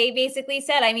 They basically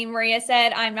said, I mean, Maria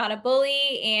said, I'm not a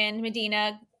bully. And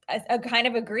Medina kind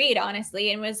of agreed,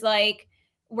 honestly, and was like,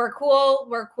 we're cool.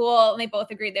 We're cool. And they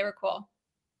both agreed they were cool.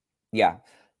 Yeah,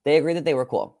 they agreed that they were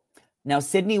cool. Now,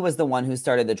 Sydney was the one who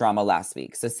started the drama last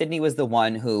week. So Sydney was the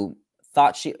one who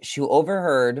thought she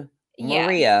overheard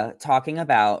Maria talking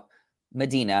about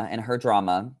Medina and her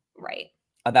drama. Right.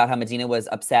 About how Medina was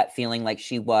upset, feeling like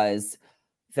she was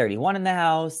 31 in the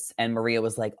house. And Maria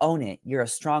was like, own it. You're a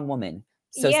strong woman.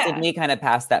 So Sydney kind of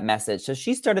passed that message. So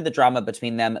she started the drama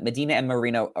between them. Medina and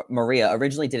Maria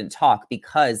originally didn't talk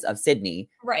because of Sydney.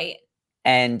 Right.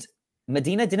 And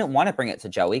Medina didn't want to bring it to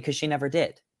Joey because she never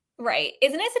did. Right.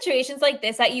 Isn't it situations like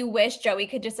this that you wish Joey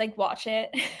could just like watch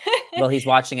it? Well, he's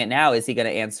watching it now. Is he going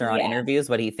to answer on interviews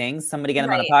what he thinks? Somebody get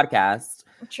him on a podcast.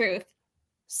 Truth.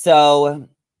 So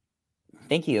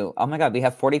thank you. Oh my God, we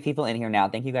have 40 people in here now.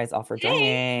 Thank you guys all for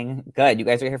joining. Good. You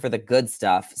guys are here for the good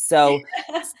stuff. So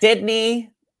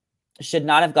Sydney should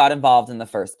not have got involved in the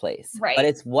first place. Right. But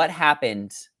it's what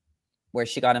happened where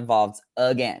she got involved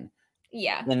again.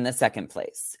 Yeah. In the second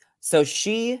place. So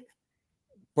she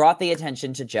brought the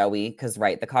attention to Joey because,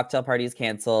 the cocktail party is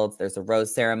canceled. There's a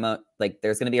rose ceremony. Like,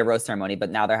 there's going to be a rose ceremony, but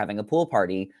now they're having a pool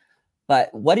party.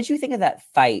 But what did you think of that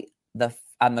fight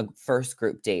on the first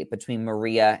group date between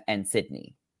Maria and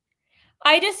Sydney?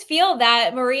 I just feel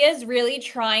that Maria's really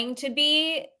trying to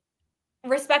be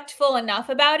respectful enough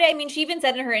about it. I mean, she even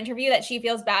said in her interview that she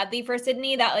feels badly for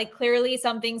Sydney, that like clearly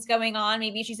something's going on.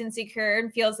 Maybe she's insecure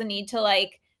and feels the need to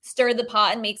like stir the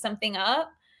pot and make something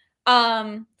up.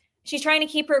 She's trying to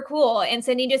keep her cool. And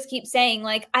Sydney just keeps saying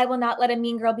like, I will not let a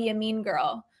mean girl be a mean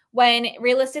girl. when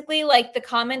realistically, like, the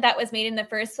comment that was made in the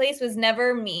first place was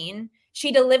never mean.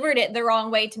 She delivered it the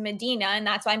wrong way to Medina, and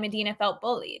that's why Medina felt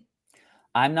bullied.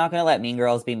 I'm not gonna let Mean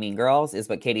Girls be Mean Girls is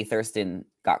what Katie Thurston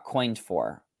got coined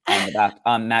for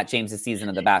on Matt James's season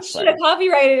of The You should have Bachelor.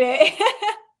 copyrighted it.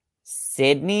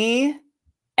 Sydney,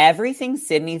 everything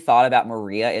Sydney thought about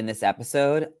Maria in this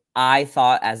episode, I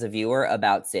thought as a viewer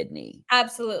about Sydney.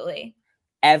 Absolutely.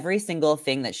 Every single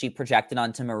thing that she projected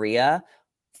onto Maria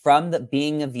from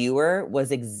being a viewer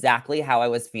was exactly how I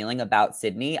was feeling about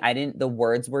Sydney. The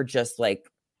words were just like,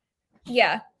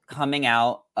 yeah, coming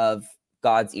out of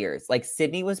God's ears. Like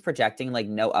Sydney was projecting like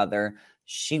no other.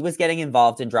 She was getting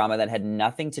involved in drama that had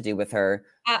nothing to do with her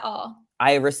at all.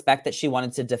 I respect that she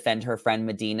wanted to defend her friend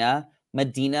Medina.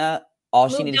 Medina, all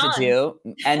she Moved needed to on. do,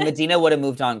 and Medina would have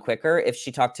moved on quicker if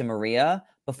she talked to Maria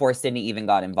before Sydney even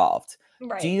got involved.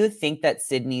 Right. Do you think that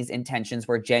Sydney's intentions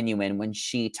were genuine when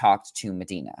she talked to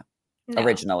Medina No.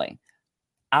 originally?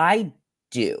 I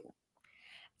do.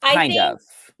 I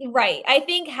think, right. I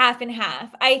think half and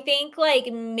half. I think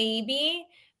like maybe,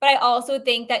 but I also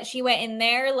think that she went in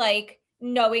there like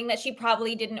knowing that she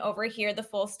probably didn't overhear the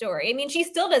full story. I mean, she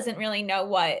still doesn't really know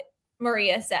what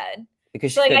Maria said.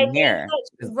 Because So she like I couldn't think hear.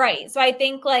 that, right. So I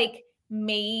think like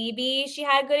maybe she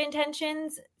had good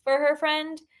intentions for her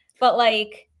friend, but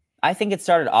like I think it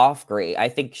started off great. I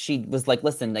think she was like,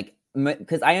 listen, like,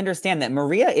 because I understand that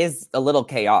Maria is a little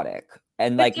chaotic.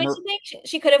 And but like, don't you think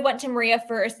she could have went to Maria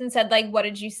first and said like, what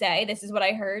did you say? This is what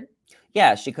I heard.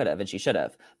 Yeah, she could have and she should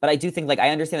have. But I do think like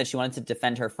I understand that she wanted to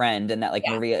defend her friend and that like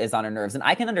Yeah. Maria is on her nerves. And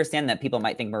I can understand that people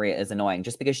might think Maria is annoying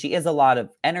just because she is a lot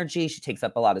of energy. She takes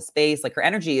up a lot of space. Like her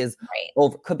energy is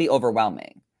could be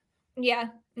overwhelming. Yeah.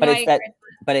 But it's that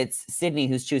but it's Sydney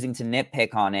who's choosing to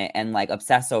nitpick on it and like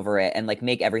obsess over it and like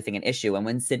make everything an issue. And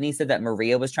when Sydney said that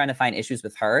Maria was trying to find issues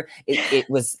with her, it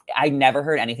was I never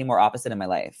heard anything more opposite in my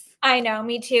life. I know,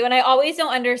 me too. And I always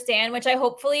don't understand, which I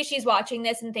hopefully she's watching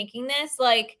this and thinking this,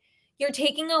 like you're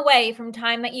taking away from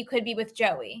time that you could be with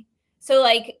Joey. So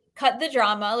like cut the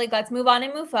drama, like let's move on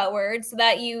and move forward so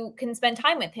that you can spend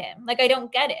time with him. Like I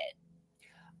don't get it.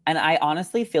 And I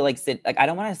honestly feel like I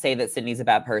don't want to say that Sydney's a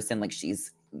bad person. Like she's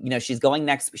going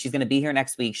she's going to be here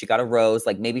next week. She got a rose.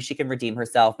 Like maybe she can redeem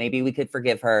herself. Maybe we could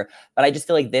forgive her. But I just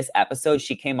feel like this episode,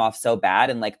 she came off so bad.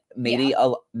 And like maybe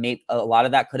a lot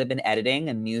of that could have been editing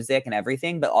and music and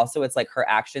everything. But also it's like her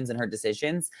actions and her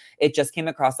decisions. It just came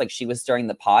across like she was stirring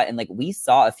the pot. And like we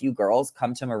saw a few girls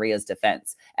come to Maria's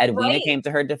defense. Edwina came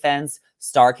to her defense.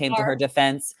 Star came to her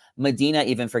defense. Medina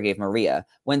even forgave Maria.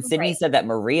 When Sydney said that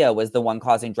Maria was the one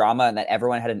causing drama and that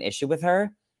everyone had an issue with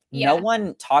her, no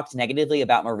one talked negatively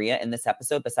about Maria in this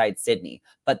episode besides Sydney.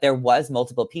 But there was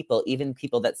multiple people, even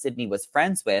people that Sydney was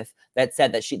friends with, that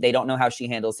said that they don't know how she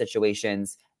handles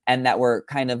situations and that were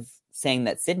kind of saying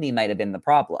that Sydney might have been the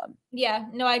problem. Yeah,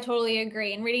 no, I totally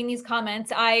agree. And reading these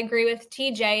comments, I agree with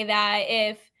TJ that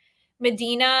if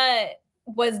Medina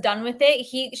was done with it,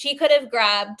 she could have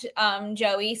grabbed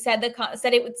Joey, said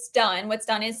it was done. What's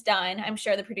done is done. I'm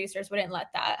sure the producers wouldn't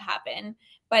let that happen,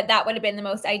 but that would have been the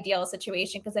most ideal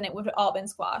situation because then it would have all been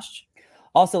squashed.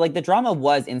 Also, like the drama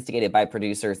was instigated by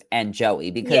producers and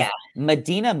Joey because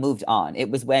Medina moved on. It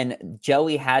was when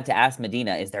Joey had to ask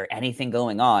Medina, is there anything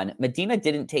going on? Medina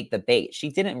didn't take the bait. She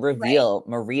didn't reveal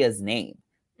Maria's name.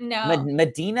 No.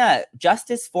 Medina,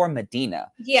 justice for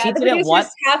Medina. Yeah, she the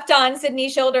producers tapped on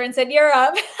Sydney's shoulder and said, you're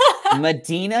up.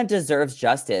 Medina deserves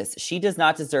justice. She does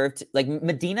not deserve to, like,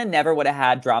 Medina never would have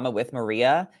had drama with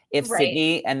Maria if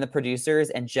Sydney and the producers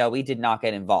and Joey did not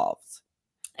get involved.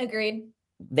 Agreed.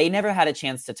 They never had a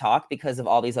chance to talk because of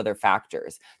all these other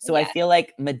factors. So I feel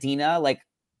like Medina, like,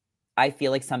 I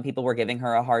feel like some people were giving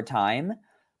her a hard time.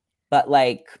 But,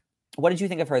 like, what did you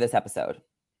think of her this episode?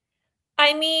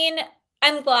 I mean,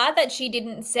 I'm glad that she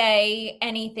didn't say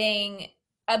anything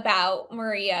about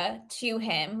Maria to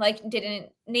him, like didn't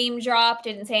name drop,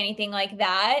 didn't say anything like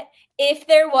that. If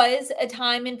there was a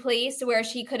time and place where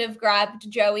she could have grabbed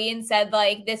Joey and said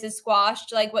like, this is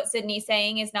squashed, like what Sydney's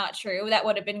saying is not true, that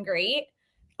would have been great.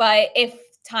 But if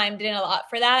time didn't allot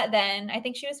for that, then I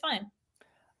think she was fine.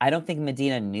 I don't think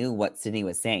Medina knew what Sydney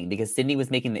was saying because Sydney was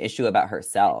making the issue about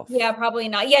herself. Yeah, probably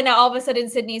not. Yeah, now all of a sudden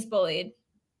Sydney's bullied.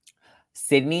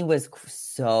 Sydney was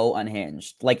so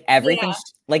unhinged. Like everything,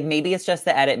 like maybe it's just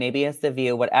the edit, maybe it's the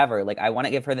view, whatever. Like I want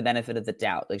to give her the benefit of the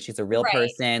doubt. Like she's a real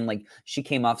person. Like she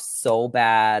came off so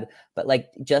bad, but like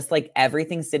just like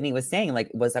everything Sydney was saying,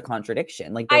 like was a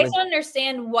contradiction. Like I don't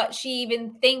understand what she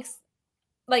even thinks.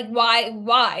 Like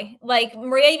why? Like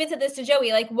Maria even said this to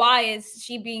Joey. Like why is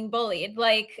she being bullied?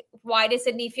 Like why does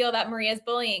Sydney feel that Maria's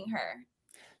bullying her?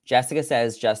 Jessica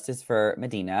says justice for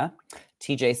Medina.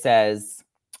 TJ says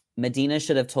Medina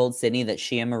should have told Sydney that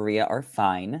she and Maria are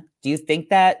fine. Do you think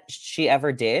that she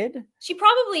ever did? She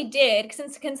probably did,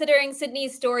 since considering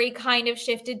Sydney's story kind of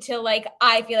shifted to like,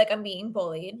 I feel like I'm being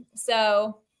bullied.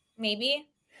 So maybe.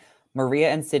 Maria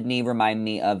and Sydney remind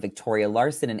me of Victoria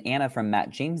Larson and Anna from Matt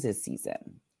James's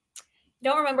season.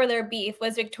 Don't remember their beef.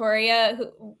 Was Victoria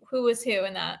who was who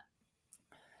in that?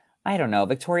 I don't know.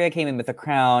 Victoria came in with a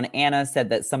crown. Anna said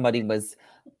that somebody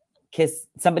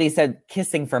said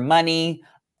kissing for money.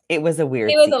 It was a weird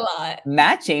It was season. a lot.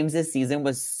 Matt James's season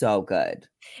was so good.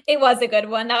 It was a good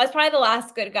one. That was probably the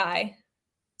last good guy.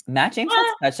 Matt James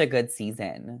had such a good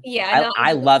season. Yeah,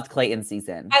 I loved Clayton's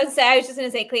season. I was just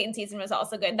gonna say Clayton's season was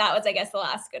also good. That was, I guess, the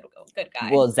last good guy.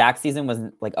 Well, Zach's season was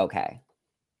like okay.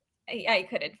 I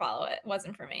couldn't follow it. It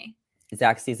wasn't for me.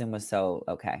 Zach's season was so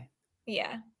okay.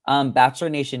 Yeah. Bachelor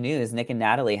Nation news: Nick and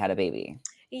Natalie had a baby.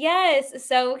 Yes,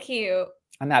 so cute.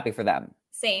 I'm happy for them.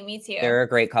 Same, me too. They're a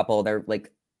great couple. They're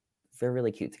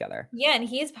really cute together. Yeah, and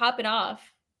he's popping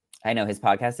off. I know his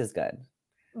podcast is good.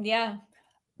 Yeah.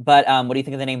 But what do you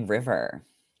think of the name River?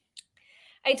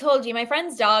 I told you, my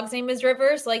friend's dog's name is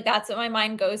River, so like that's what my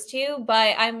mind goes to.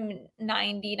 But I'm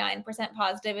 99%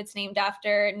 positive it's named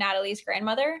after Natalie's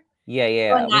grandmother.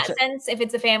 Yeah. So in that sense, if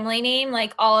it's a family name,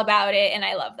 like all about it, and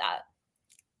I love that.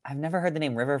 I've never heard the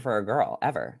name River for a girl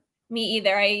ever. Me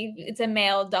either. It's a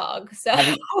male dog, so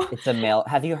it's a male.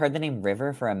 Have you heard the name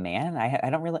River for a man? I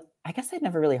don't really. I guess I'd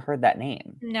never really heard that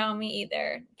name. No, me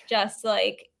either. Just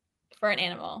like for an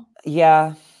animal.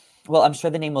 Yeah. Well, I'm sure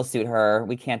the name will suit her.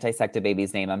 We can't dissect a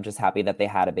baby's name. I'm just happy that they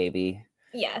had a baby.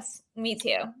 Yes, me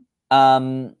too.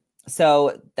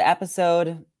 So the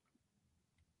episode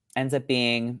ends up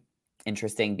being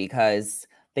interesting because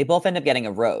they both end up getting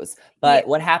a rose. But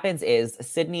what happens is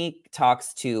Sydney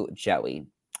talks to Joey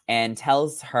and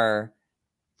tells her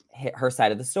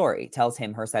side of the story, tells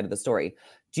him her side of the story.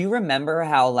 Do you remember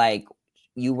how like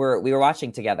we were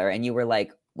watching together and you were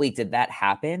like, wait, did that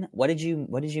happen? What did you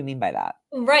mean by that?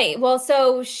 Right. Well,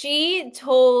 so she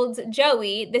told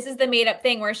Joey, this is the made up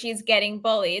thing where she's getting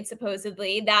bullied,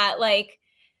 supposedly, that like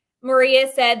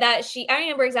Maria said that I don't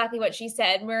remember exactly what she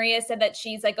said. Maria said that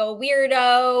she's like a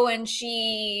weirdo and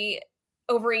she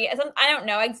overeats. I don't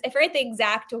know. I forget the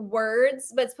exact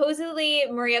words, but supposedly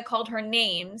Maria called her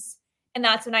names. And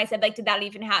that's when I said, like, did that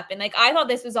even happen? Like, I thought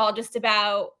this was all just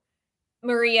about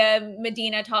Maria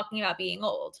Medina talking about being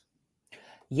old.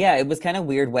 Yeah, it was kind of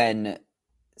weird when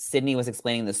Sydney was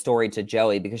explaining the story to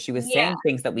Joey because she was saying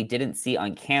things that we didn't see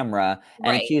on camera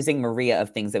and accusing Maria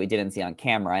of things that we didn't see on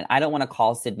camera. And I don't want to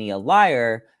call Sydney a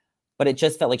liar, but it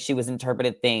just felt like she was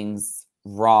interpreted things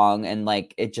wrong and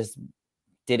like it just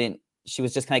didn't. She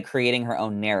was just kind of creating her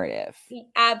own narrative.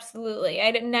 Absolutely. I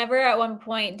never at one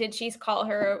point did she call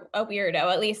her a weirdo,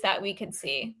 at least that we could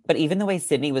see. But even the way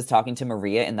Sydney was talking to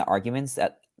Maria in the arguments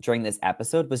during this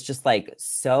episode was just like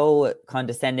so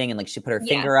condescending and like she put her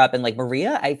finger up and like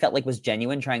Maria, I felt like was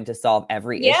genuine trying to solve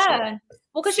every issue. Yeah.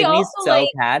 Well, because she also so like,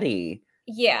 catty.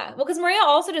 Yeah. Well, because Maria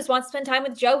also just wants to spend time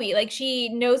with Joey. Like she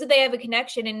knows that they have a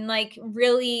connection and like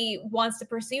really wants to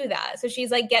pursue that. So she's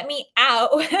like, get me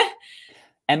out.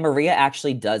 And Maria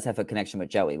actually does have a connection with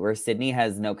Joey, where Sydney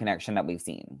has no connection that we've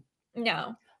seen.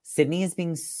 No. Sydney is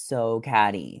being so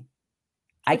catty.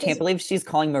 I can't believe she's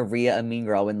calling Maria a mean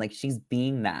girl when like she's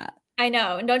being that. I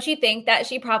know. And don't you think that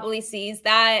she probably sees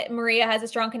that Maria has a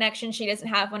strong connection? She doesn't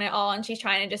have one at all. And she's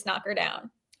trying to just knock her down.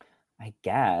 I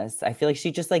guess. I feel like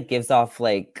she just like gives off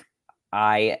like,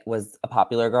 I was a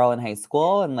popular girl in high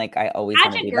school and like I always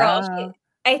want to be that.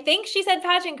 I think she said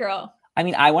pageant girl. I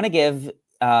mean, I want to give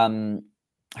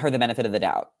her the benefit of the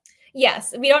doubt.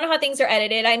 Yes. We don't know how things are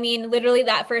edited. I mean, literally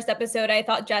that first episode, I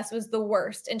thought Jess was the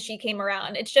worst and she came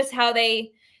around. It's just how the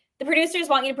producers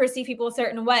want you to perceive people a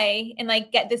certain way and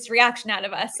like get this reaction out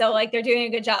of us. So like they're doing a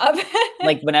good job.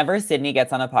 Like whenever Sydney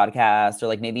gets on a podcast or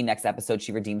like maybe next episode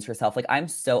she redeems herself, like I'm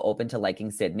so open to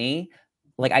liking Sydney.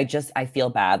 Like I feel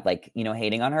bad like, you know,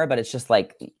 hating on her, but it's just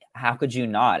like, how could you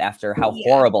not after how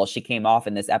horrible she came off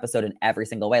in this episode in every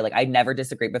single way? Like I never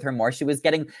disagreed with her more. She was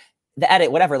getting the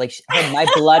edit, whatever. Like my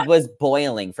blood was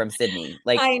boiling from Sydney.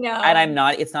 Like I know,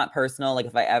 and it's not personal. Like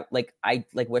if I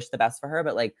wish the best for her,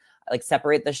 but like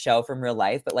separate the show from real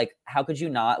life. But like, how could you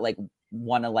not like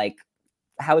want to like?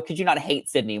 How could you not hate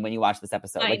Sydney when you watch this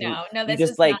episode? Like, I know. No, this you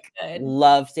just like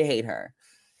love to hate her.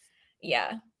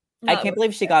 Yeah, no, I can't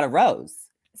believe she got a rose.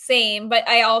 Same, but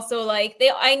I also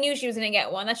I knew she was going to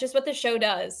get one. That's just what the show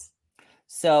does.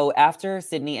 So after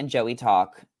Sydney and Joey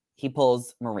talk, he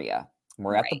pulls Maria.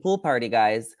 We're at the pool party,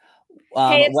 guys.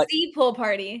 KFC pool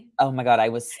party. Oh my God.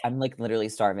 I'm like literally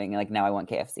starving. Like now I want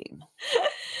KFC.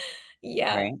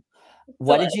 Yeah. Right?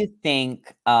 What did you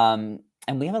think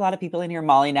And we have a lot of people in here,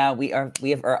 Molly. Now we are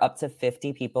up to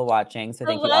 50 people watching. So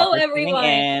thank you all Hello, for tuning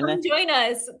everyone. Come in. join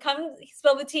us. Come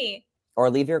spill the tea. Or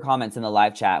leave your comments in the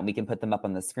live chat and we can put them up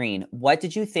on the screen. What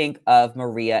did you think of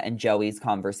Maria and Joey's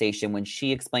conversation when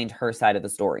she explained her side of the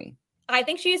story? I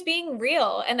think she was being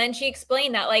real. And then she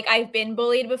explained that, like, I've been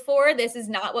bullied before. This is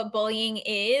not what bullying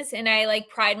is. And I, like,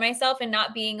 pride myself in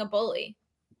not being a bully.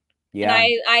 Yeah.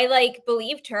 And I like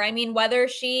believed her. I mean, whether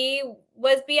she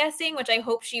was BSing, which I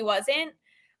hope she wasn't,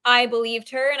 I believed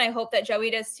her, and I hope that Joey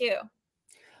does too.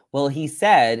 Well, he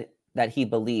said that he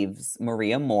believes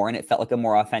Maria more and it felt like a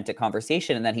more authentic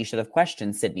conversation and that he should have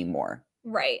questioned Sydney more.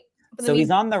 Right. But So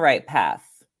he's on the right path.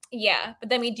 Yeah, but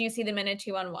then we do see them in a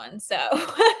 2-on-1, so.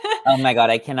 Oh my God,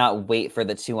 I cannot wait for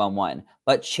the 2-on-1.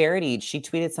 But Charity, she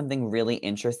tweeted something really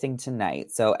interesting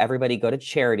tonight. So everybody go to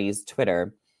Charity's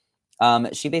Twitter.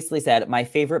 She basically said, my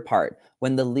favorite part,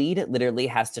 when the lead literally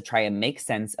has to try and make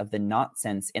sense of the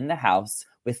nonsense in the house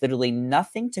with literally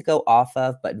nothing to go off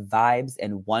of but vibes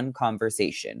and one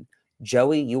conversation.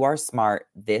 Joey, you are smart.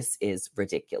 This is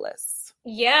ridiculous.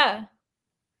 Yeah.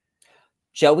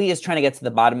 Joey is trying to get to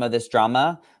the bottom of this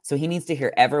drama, so he needs to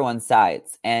hear everyone's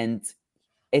sides. And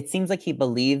it seems like he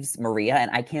believes Maria, and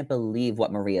I can't believe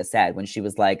what Maria said when she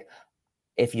was like,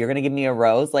 if you're going to give me a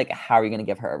rose, like, how are you going to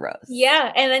give her a rose?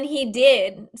 Yeah, and then he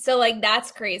did. So, like,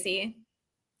 that's crazy.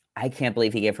 I can't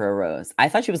believe he gave her a rose. I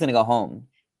thought she was going to go home.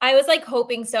 I was, like,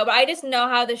 hoping so, but I just know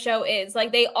how the show is.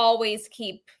 Like, they always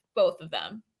keep both of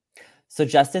them. So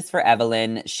justice for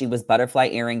Evelyn. She was butterfly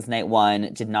earrings night 1,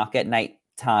 did not get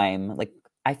nighttime. Like,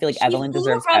 I feel like Evelyn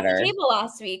deserves better. Across the table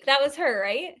last week. That was her,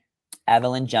 right?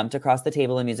 Evelyn jumped across the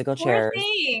table in musical chairs. Poor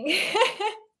thing.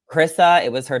 Krissa,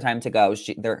 it was her time to go.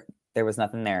 There was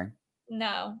nothing there.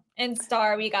 No. And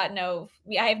Star, I have know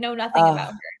nothing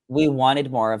about her. We wanted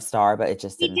more of Star, but it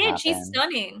just didn't happen. She's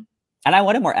stunning. And I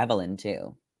wanted more Evelyn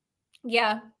too.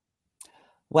 Yeah.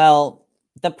 Well,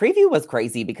 the preview was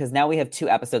crazy because now we have 2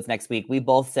 episodes next week. We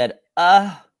both said,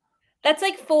 That's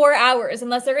like 4 hours,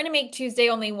 unless they're going to make Tuesday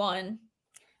only 1.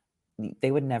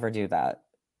 They would never do that.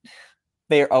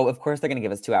 Of course they're going to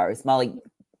give us 2 hours. Molly,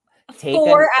 take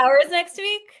 4 hours next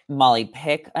week? Molly,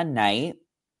 pick a night.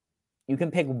 You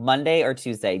can pick Monday or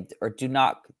Tuesday, or you're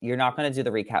not going to do the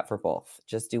recap for both.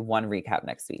 Just do one recap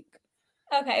next week.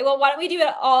 Okay. Well, why don't we do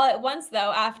it all at once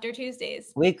though, after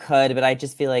Tuesdays? We could, but I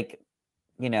just feel like,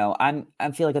 I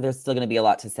feel like there's still going to be a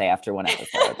lot to say after one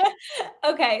episode.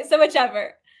 Okay. So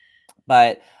whichever.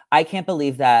 But I can't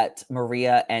believe that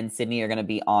Maria and Sydney are going to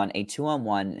be on a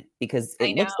 2-on-1 because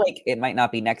it looks like it might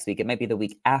not be next week. It might be the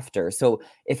week after. So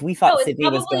if we thought Sydney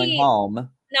was going home.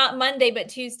 Not Monday, but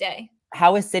Tuesday.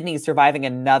 How is Sydney surviving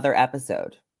another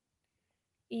episode?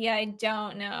 Yeah, I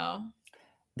don't know.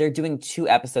 They're doing 2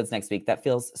 episodes next week. That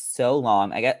feels so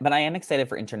long. But I am excited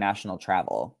for international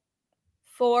travel.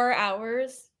 4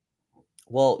 hours?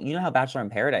 Well, you know how Bachelor in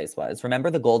Paradise was.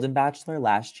 Remember the Golden Bachelor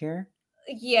last year?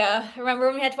 Yeah. Remember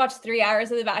when we had to watch 3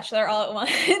 hours of The Bachelor all at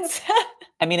once?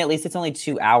 I mean, at least it's only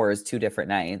 2 hours, 2 different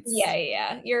nights.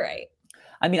 Yeah. You're right.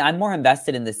 I mean, I'm more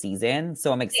invested in the season,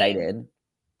 so I'm excited.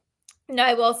 No,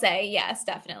 I will say, yes,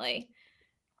 definitely.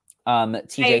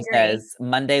 TJ says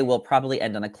Monday will probably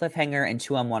end on a cliffhanger and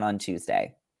 2-on-1 on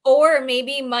Tuesday. Or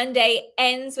maybe Monday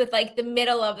ends with like the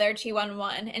middle of their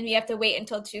 2-on-1 and we have to wait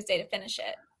until Tuesday to finish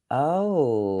it.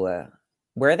 Oh,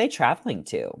 where are they traveling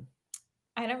to?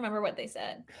 I don't remember what they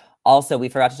said. Also, we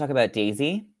forgot to talk about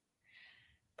Daisy.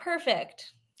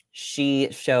 Perfect. She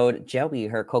showed Joey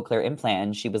her cochlear implant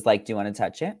and she was like, do you want to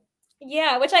touch it?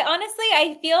 Yeah, which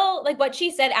I feel like what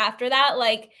she said after that,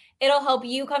 like, it'll help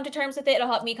you come to terms with it. It'll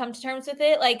help me come to terms with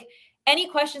it. Like, any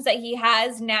questions that he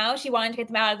has now, she wanted to get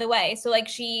them out of the way. So, like,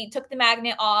 she took the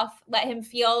magnet off, let him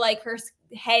feel, like, her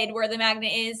head where the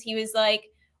magnet is. He was like,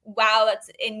 wow,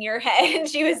 that's in your head. And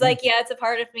she was like, yeah, it's a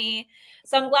part of me.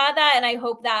 So I'm glad that, and I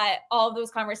hope that all of those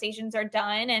conversations are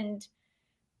done and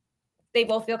they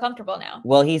both feel comfortable now.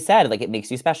 Well, he said, like, it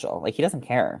makes you special. Like, he doesn't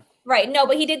care. Right. No,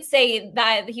 but he did say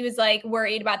that he was like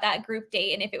worried about that group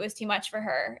date and if it was too much for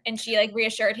her. And she like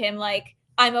reassured him, like,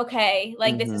 I'm okay.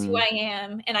 Like, this is who I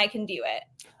am and I can do it.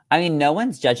 I mean, no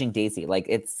one's judging Daisy. Like,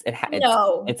 it's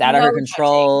out of her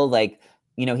control. Judging.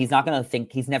 Like, he's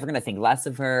never going to think less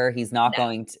of her. He's not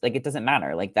going to, like, it doesn't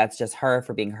matter. Like, that's just her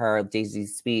for being her.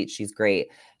 Daisy's sweet. She's great.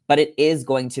 But it is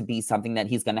going to be something that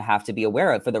he's going to have to be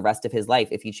aware of for the rest of his life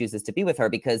if he chooses to be with her,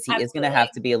 because he is going to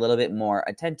have to be a little bit more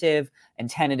attentive and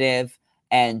tentative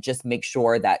and just make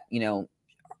sure that,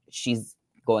 she's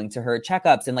going to her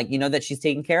checkups and, like, that she's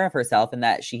taking care of herself and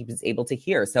that she was able to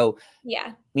hear. So,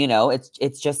 yeah,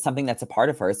 it's just something that's a part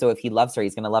of her. So if he loves her,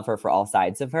 he's going to love her for all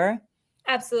sides of her.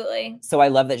 Absolutely. So I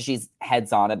love that she's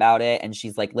heads on about it. And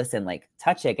she's like, listen, like,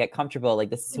 touch it, get comfortable. Like,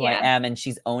 this is who I Yeah. am. And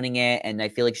she's owning it. And I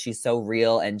feel like she's so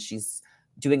real. And she's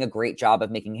doing a great job of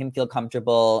making him feel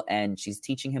comfortable. And she's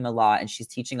teaching him a lot. And she's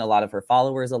teaching a lot of her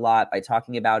followers a lot by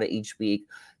talking about it each week.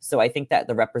 So I think that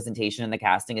the representation and the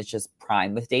casting is just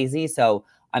prime with Daisy. So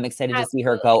I'm excited to see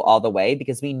her go all the way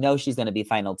because we know she's going to be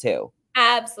final too.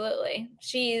 Absolutely.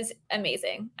 She's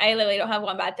amazing. I literally don't have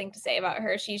one bad thing to say about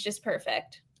her. She's just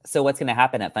perfect. So what's going to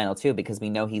happen at final two? Because we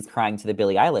know he's crying to the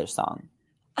Billie Eilish song.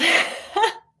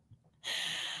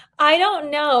 I don't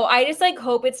know. I just like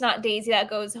hope it's not Daisy that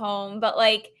goes home, but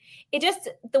like it just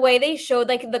the way they showed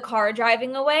like the car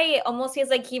driving away, it almost feels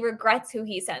like he regrets who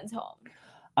he sends home.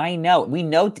 I know. We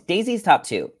know Daisy's top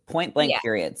two, point blank, Yeah.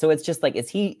 period. So it's just like, is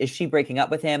she breaking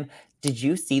up with him? Did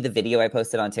you see the video I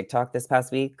posted on TikTok this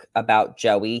past week about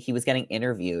Joey? He was getting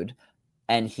interviewed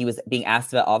and he was being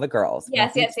asked about all the girls.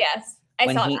 Yes.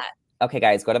 I saw that. Okay,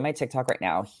 guys, go to my TikTok right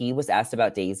now. He was asked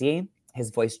about Daisy. His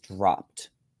voice dropped.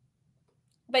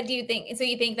 But do you think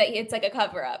you think that it's like a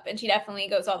cover up and she definitely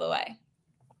goes all the way?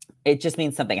 It just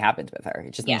means something happened with her.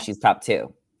 It just means she's top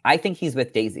two. I think he's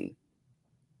with Daisy.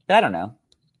 But I don't know.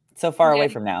 It's so far away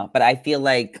from now. But I feel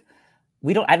like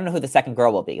I don't know who the second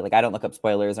girl will be. Like, I don't look up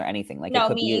spoilers or anything. Like, no,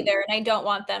 me either. And I don't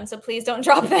want them. So please don't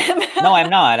drop them. No, I'm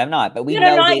not. But we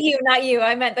know not you.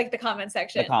 I meant like the comment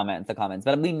section. The comments.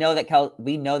 But we know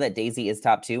that Daisy is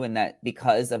top two, and that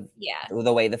because of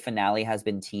the way the finale has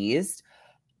been teased,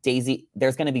 Daisy,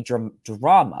 there's going to be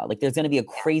drama. Like, there's going to be a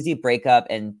crazy breakup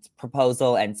and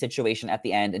proposal and situation at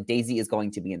the end, and Daisy is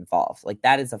going to be involved. Like,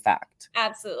 that is a fact.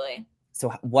 Absolutely. So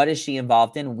what is she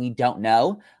involved in? We don't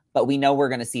know, but we know we're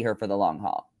going to see her for the long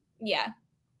haul. Yeah.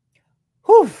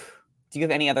 Whew. Do you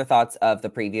have any other thoughts of the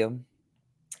preview?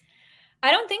 I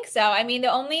don't think so. I mean,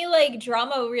 the only like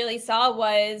drama we really saw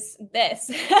was this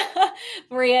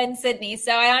Maria and Sydney.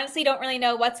 So I honestly don't really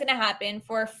know what's going to happen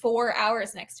for 4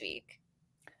 hours next week.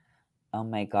 Oh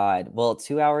my God. Well,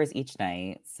 2 hours each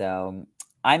night. So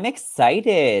I'm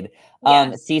excited. Yeah.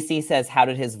 Cece says, how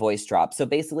did his voice drop? So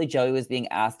basically Joey was being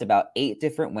asked about 8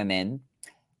 different women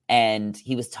and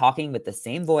he was talking with the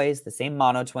same voice, the same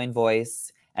monotone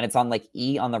voice. And it's on like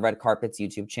E on the Red Carpet's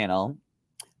YouTube channel.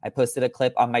 I posted a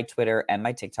clip on my Twitter and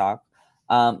my TikTok.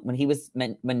 When he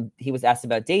was asked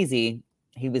about Daisy,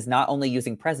 he was not only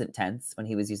using present tense when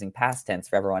he was using past tense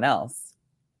for everyone else,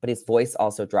 but his voice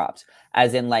also dropped.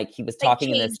 As in, like, he was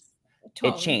talking in this.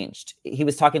 Tone. It changed. He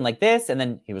was talking like this, and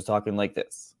then he was talking like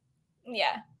this.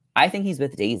 Yeah. I think he's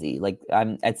with Daisy. Like,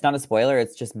 it's not a spoiler.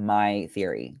 It's just my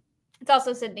theory. It's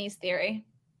also Sydney's theory.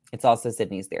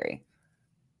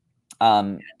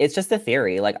 It's just a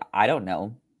theory. Like, I don't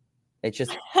know. It's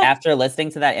just after listening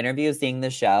to that interview, seeing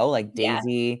the show, like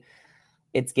Daisy,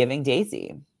 it's giving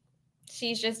Daisy.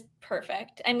 She's just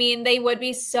perfect. I mean, they would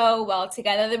be so well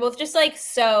together. They're both just like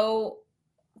so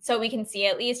we can see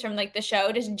at least from like the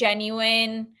show, just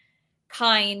genuine,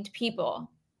 kind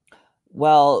people.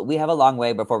 Well, we have a long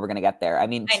way before we're going to get there. I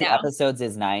mean, 2 episodes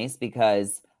is nice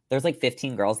because there's like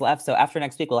 15 girls left. So after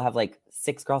next week, we'll have like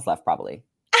 6 girls left probably.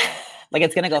 Like,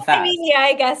 it's going to go fast. I mean, yeah,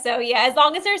 I guess so. Yeah. As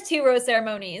long as there's 2 rose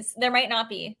ceremonies, there might not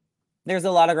be. There's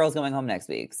a lot of girls going home next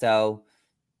week. So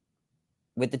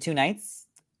with the 2 nights,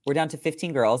 we're down to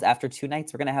 15 girls. After 2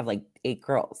 nights, we're going to have like 8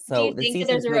 girls. So do you think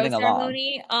that there's a rose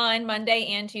ceremony on Monday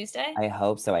and Tuesday? I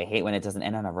hope so. I hate when it doesn't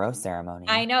end on a rose ceremony.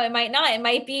 I know. It might not. It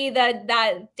might be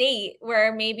that date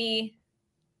where maybe.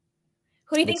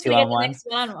 Who do you think's going to get the next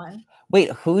one-on-one? Wait,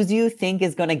 who do you think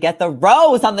is going to get the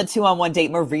rose on the 2-on-1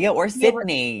 date, Maria or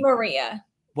Sydney? Maria.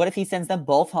 What if he sends them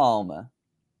both home?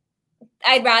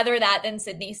 I'd rather that than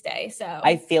Sydney stay. So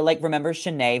I feel like, remember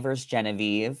Shanae versus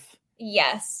Genevieve?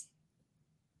 Yes.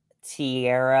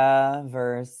 Tiara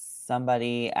versus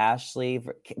somebody, Ashley,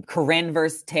 Corinne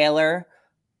versus Taylor.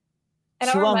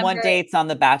 2-on-1 dates on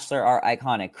The Bachelor are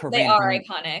iconic. Corinne, they are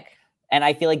iconic. And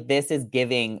I feel like this is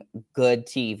giving good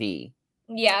TV.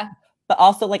 Yeah. But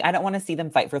also, like, I don't want to see them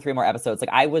fight for 3 more episodes. Like,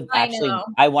 I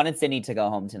wanted Sydney to go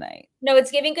home tonight. No,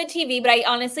 it's giving good TV, but I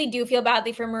honestly do feel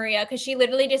badly for Maria because she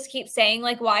literally just keeps saying,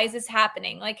 like, why is this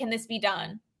happening? Like, can this be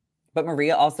done? But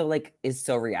Maria also, like, is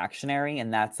so reactionary,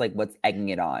 and that's, like, what's egging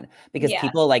it on. Because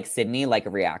people like Sydney like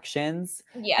reactions,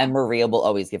 and Maria will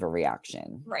always give a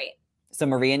reaction. Right. So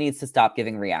Maria needs to stop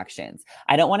giving reactions.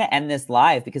 I don't want to end this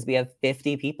live because we have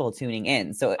 50 people tuning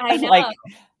in. So, I know.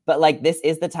 But this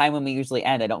is the time when we usually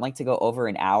end. I don't like to go over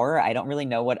an hour. I don't really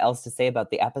know what else to say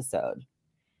about the episode.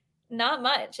 Not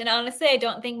much. And honestly, I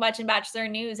don't think much in Bachelor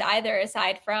news either,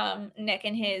 aside from Nick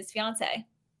and his fiance.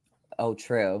 Oh,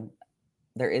 true.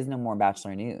 There is no more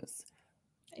Bachelor news.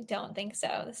 I don't think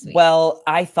so this week. Well,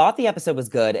 I thought the episode was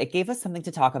good. It gave us something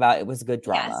to talk about. It was good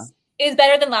drama. Yes. It was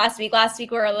better than last week. Last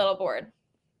week we were a little bored.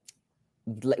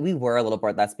 We were a little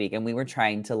bored last week, and we were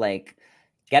trying to like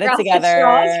get it Grasp at together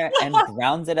straws. and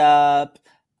round it up.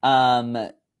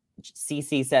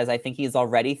 CC says, I think he's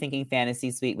already thinking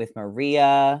fantasy suite with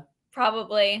Maria.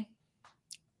 Probably.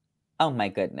 Oh my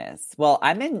goodness. Well,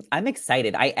 I'm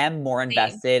excited. I am more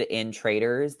invested in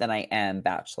Traitors than I am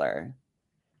Bachelor.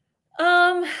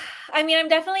 I mean, I'm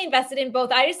definitely invested in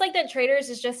both. I just like that Traitors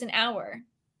is just an hour.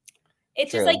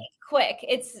 It's just like quick.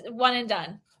 It's one and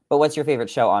done. But what's your favorite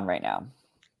show on right now?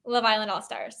 Love Island All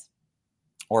Stars.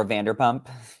 Or Vanderpump?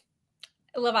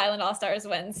 Love Island All Stars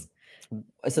wins.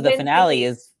 So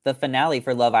the finale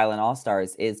for Love Island All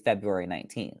Stars is February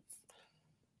 19th.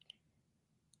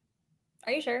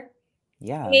 Are you sure?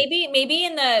 Yeah. Maybe in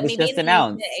the it was maybe just in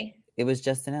announced. The UK. It was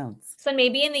just announced. So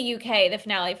maybe in the UK, the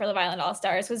finale for Love Island All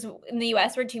Stars, because in the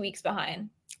US we're 2 weeks behind.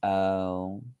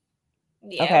 Oh.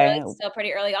 Yeah, okay. We're like still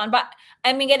pretty early on. But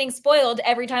I'm getting spoiled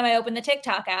every time I open the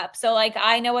TikTok app. So like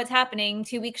I know what's happening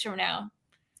 2 weeks from now.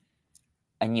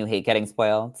 And you hate getting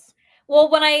spoiled? Well,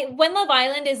 when Love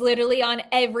Island is literally on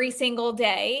every single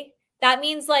day, that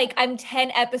means like I'm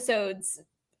 10 episodes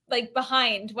like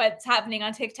behind what's happening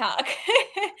on TikTok.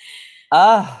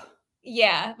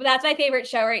 Yeah, but that's my favorite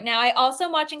show right now. I also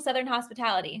am watching Southern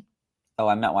Hospitality. Oh,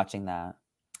 I'm not watching that.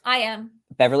 I am.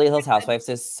 Beverly Hills Housewives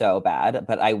is so bad,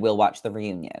 but I will watch the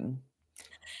reunion.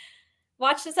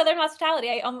 Watch the Southern Hospitality.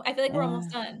 I feel like we're almost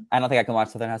done. I don't think I can watch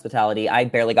Southern Hospitality. I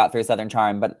barely got through Southern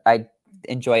Charm, but I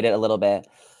enjoyed it a little bit.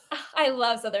 I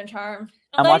love Southern Charm.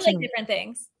 I'm watching like different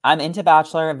things. I'm into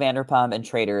Bachelor, Vanderpump, and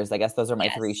Traitors. I guess those are my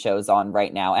 3 shows on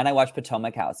right now. And I watch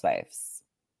Potomac Housewives.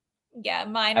 Yeah,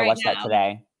 mine I watched that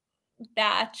today.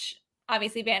 Batch,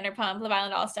 obviously Vanderpump, Love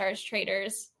Island All Stars,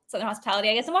 Traitors, Southern Hospitality.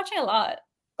 I guess I'm watching a lot.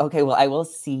 Okay, well, I will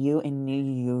see you in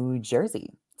New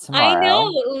Jersey tomorrow. I know,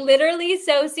 literally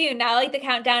so soon. Now, like the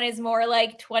countdown is more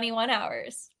like 21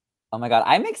 hours. Oh my God,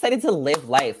 I'm excited to live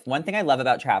life. One thing I love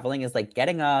about traveling is like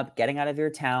getting up, getting out of your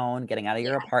town, getting out of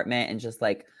your apartment, and just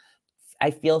like, I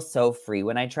feel so free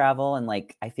when I travel and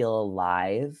like I feel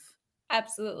alive.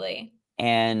 Absolutely.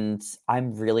 And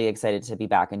I'm really excited to be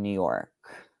back in New York.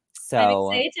 So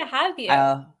I'm excited to have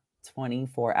you.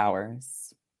 24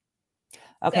 hours.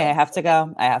 Okay, I have to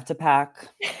go. I have to pack.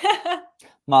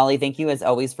 Molly, thank you as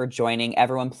always for joining.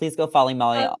 Everyone, please go follow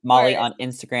Molly on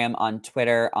Instagram, on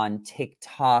Twitter, on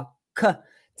TikTok.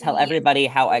 Tell everybody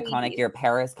how iconic your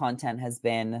Paris content has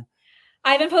been.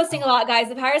 I've been posting a lot, guys.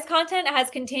 The Paris content has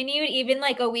continued even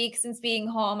like a week since being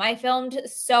home. I filmed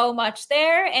so much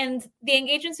there and the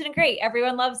engagement's been great.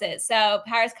 Everyone loves it. So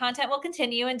Paris content will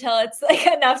continue until it's like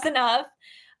enough's enough.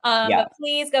 But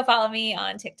please go follow me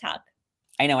on TikTok.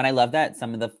 I know. And I love that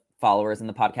some of the followers and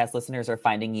the podcast listeners are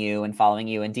finding you and following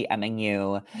you and DMing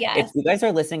you. Yes. If you guys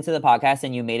are listening to the podcast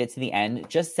and you made it to the end,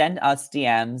 just send us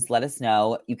DMs. Let us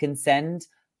know. You can send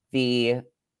the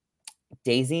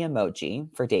Daisy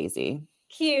emoji for Daisy.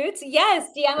 Cute. Yes.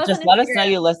 DM us. Just let us know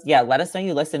you listen. Yeah, let us know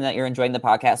you listen, that you're enjoying the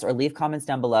podcast, or leave comments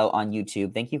down below on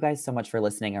YouTube. Thank you guys so much for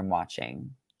listening and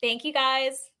watching. Thank you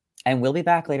guys. And we'll be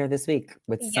back later this week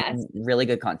with some really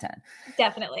good content.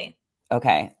 Definitely.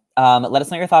 Okay. Let us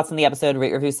know your thoughts on the episode.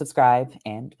 Rate, review, subscribe,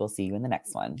 and we'll see you in the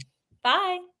next one.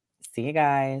 Bye. See you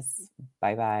guys.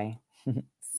 Bye-bye.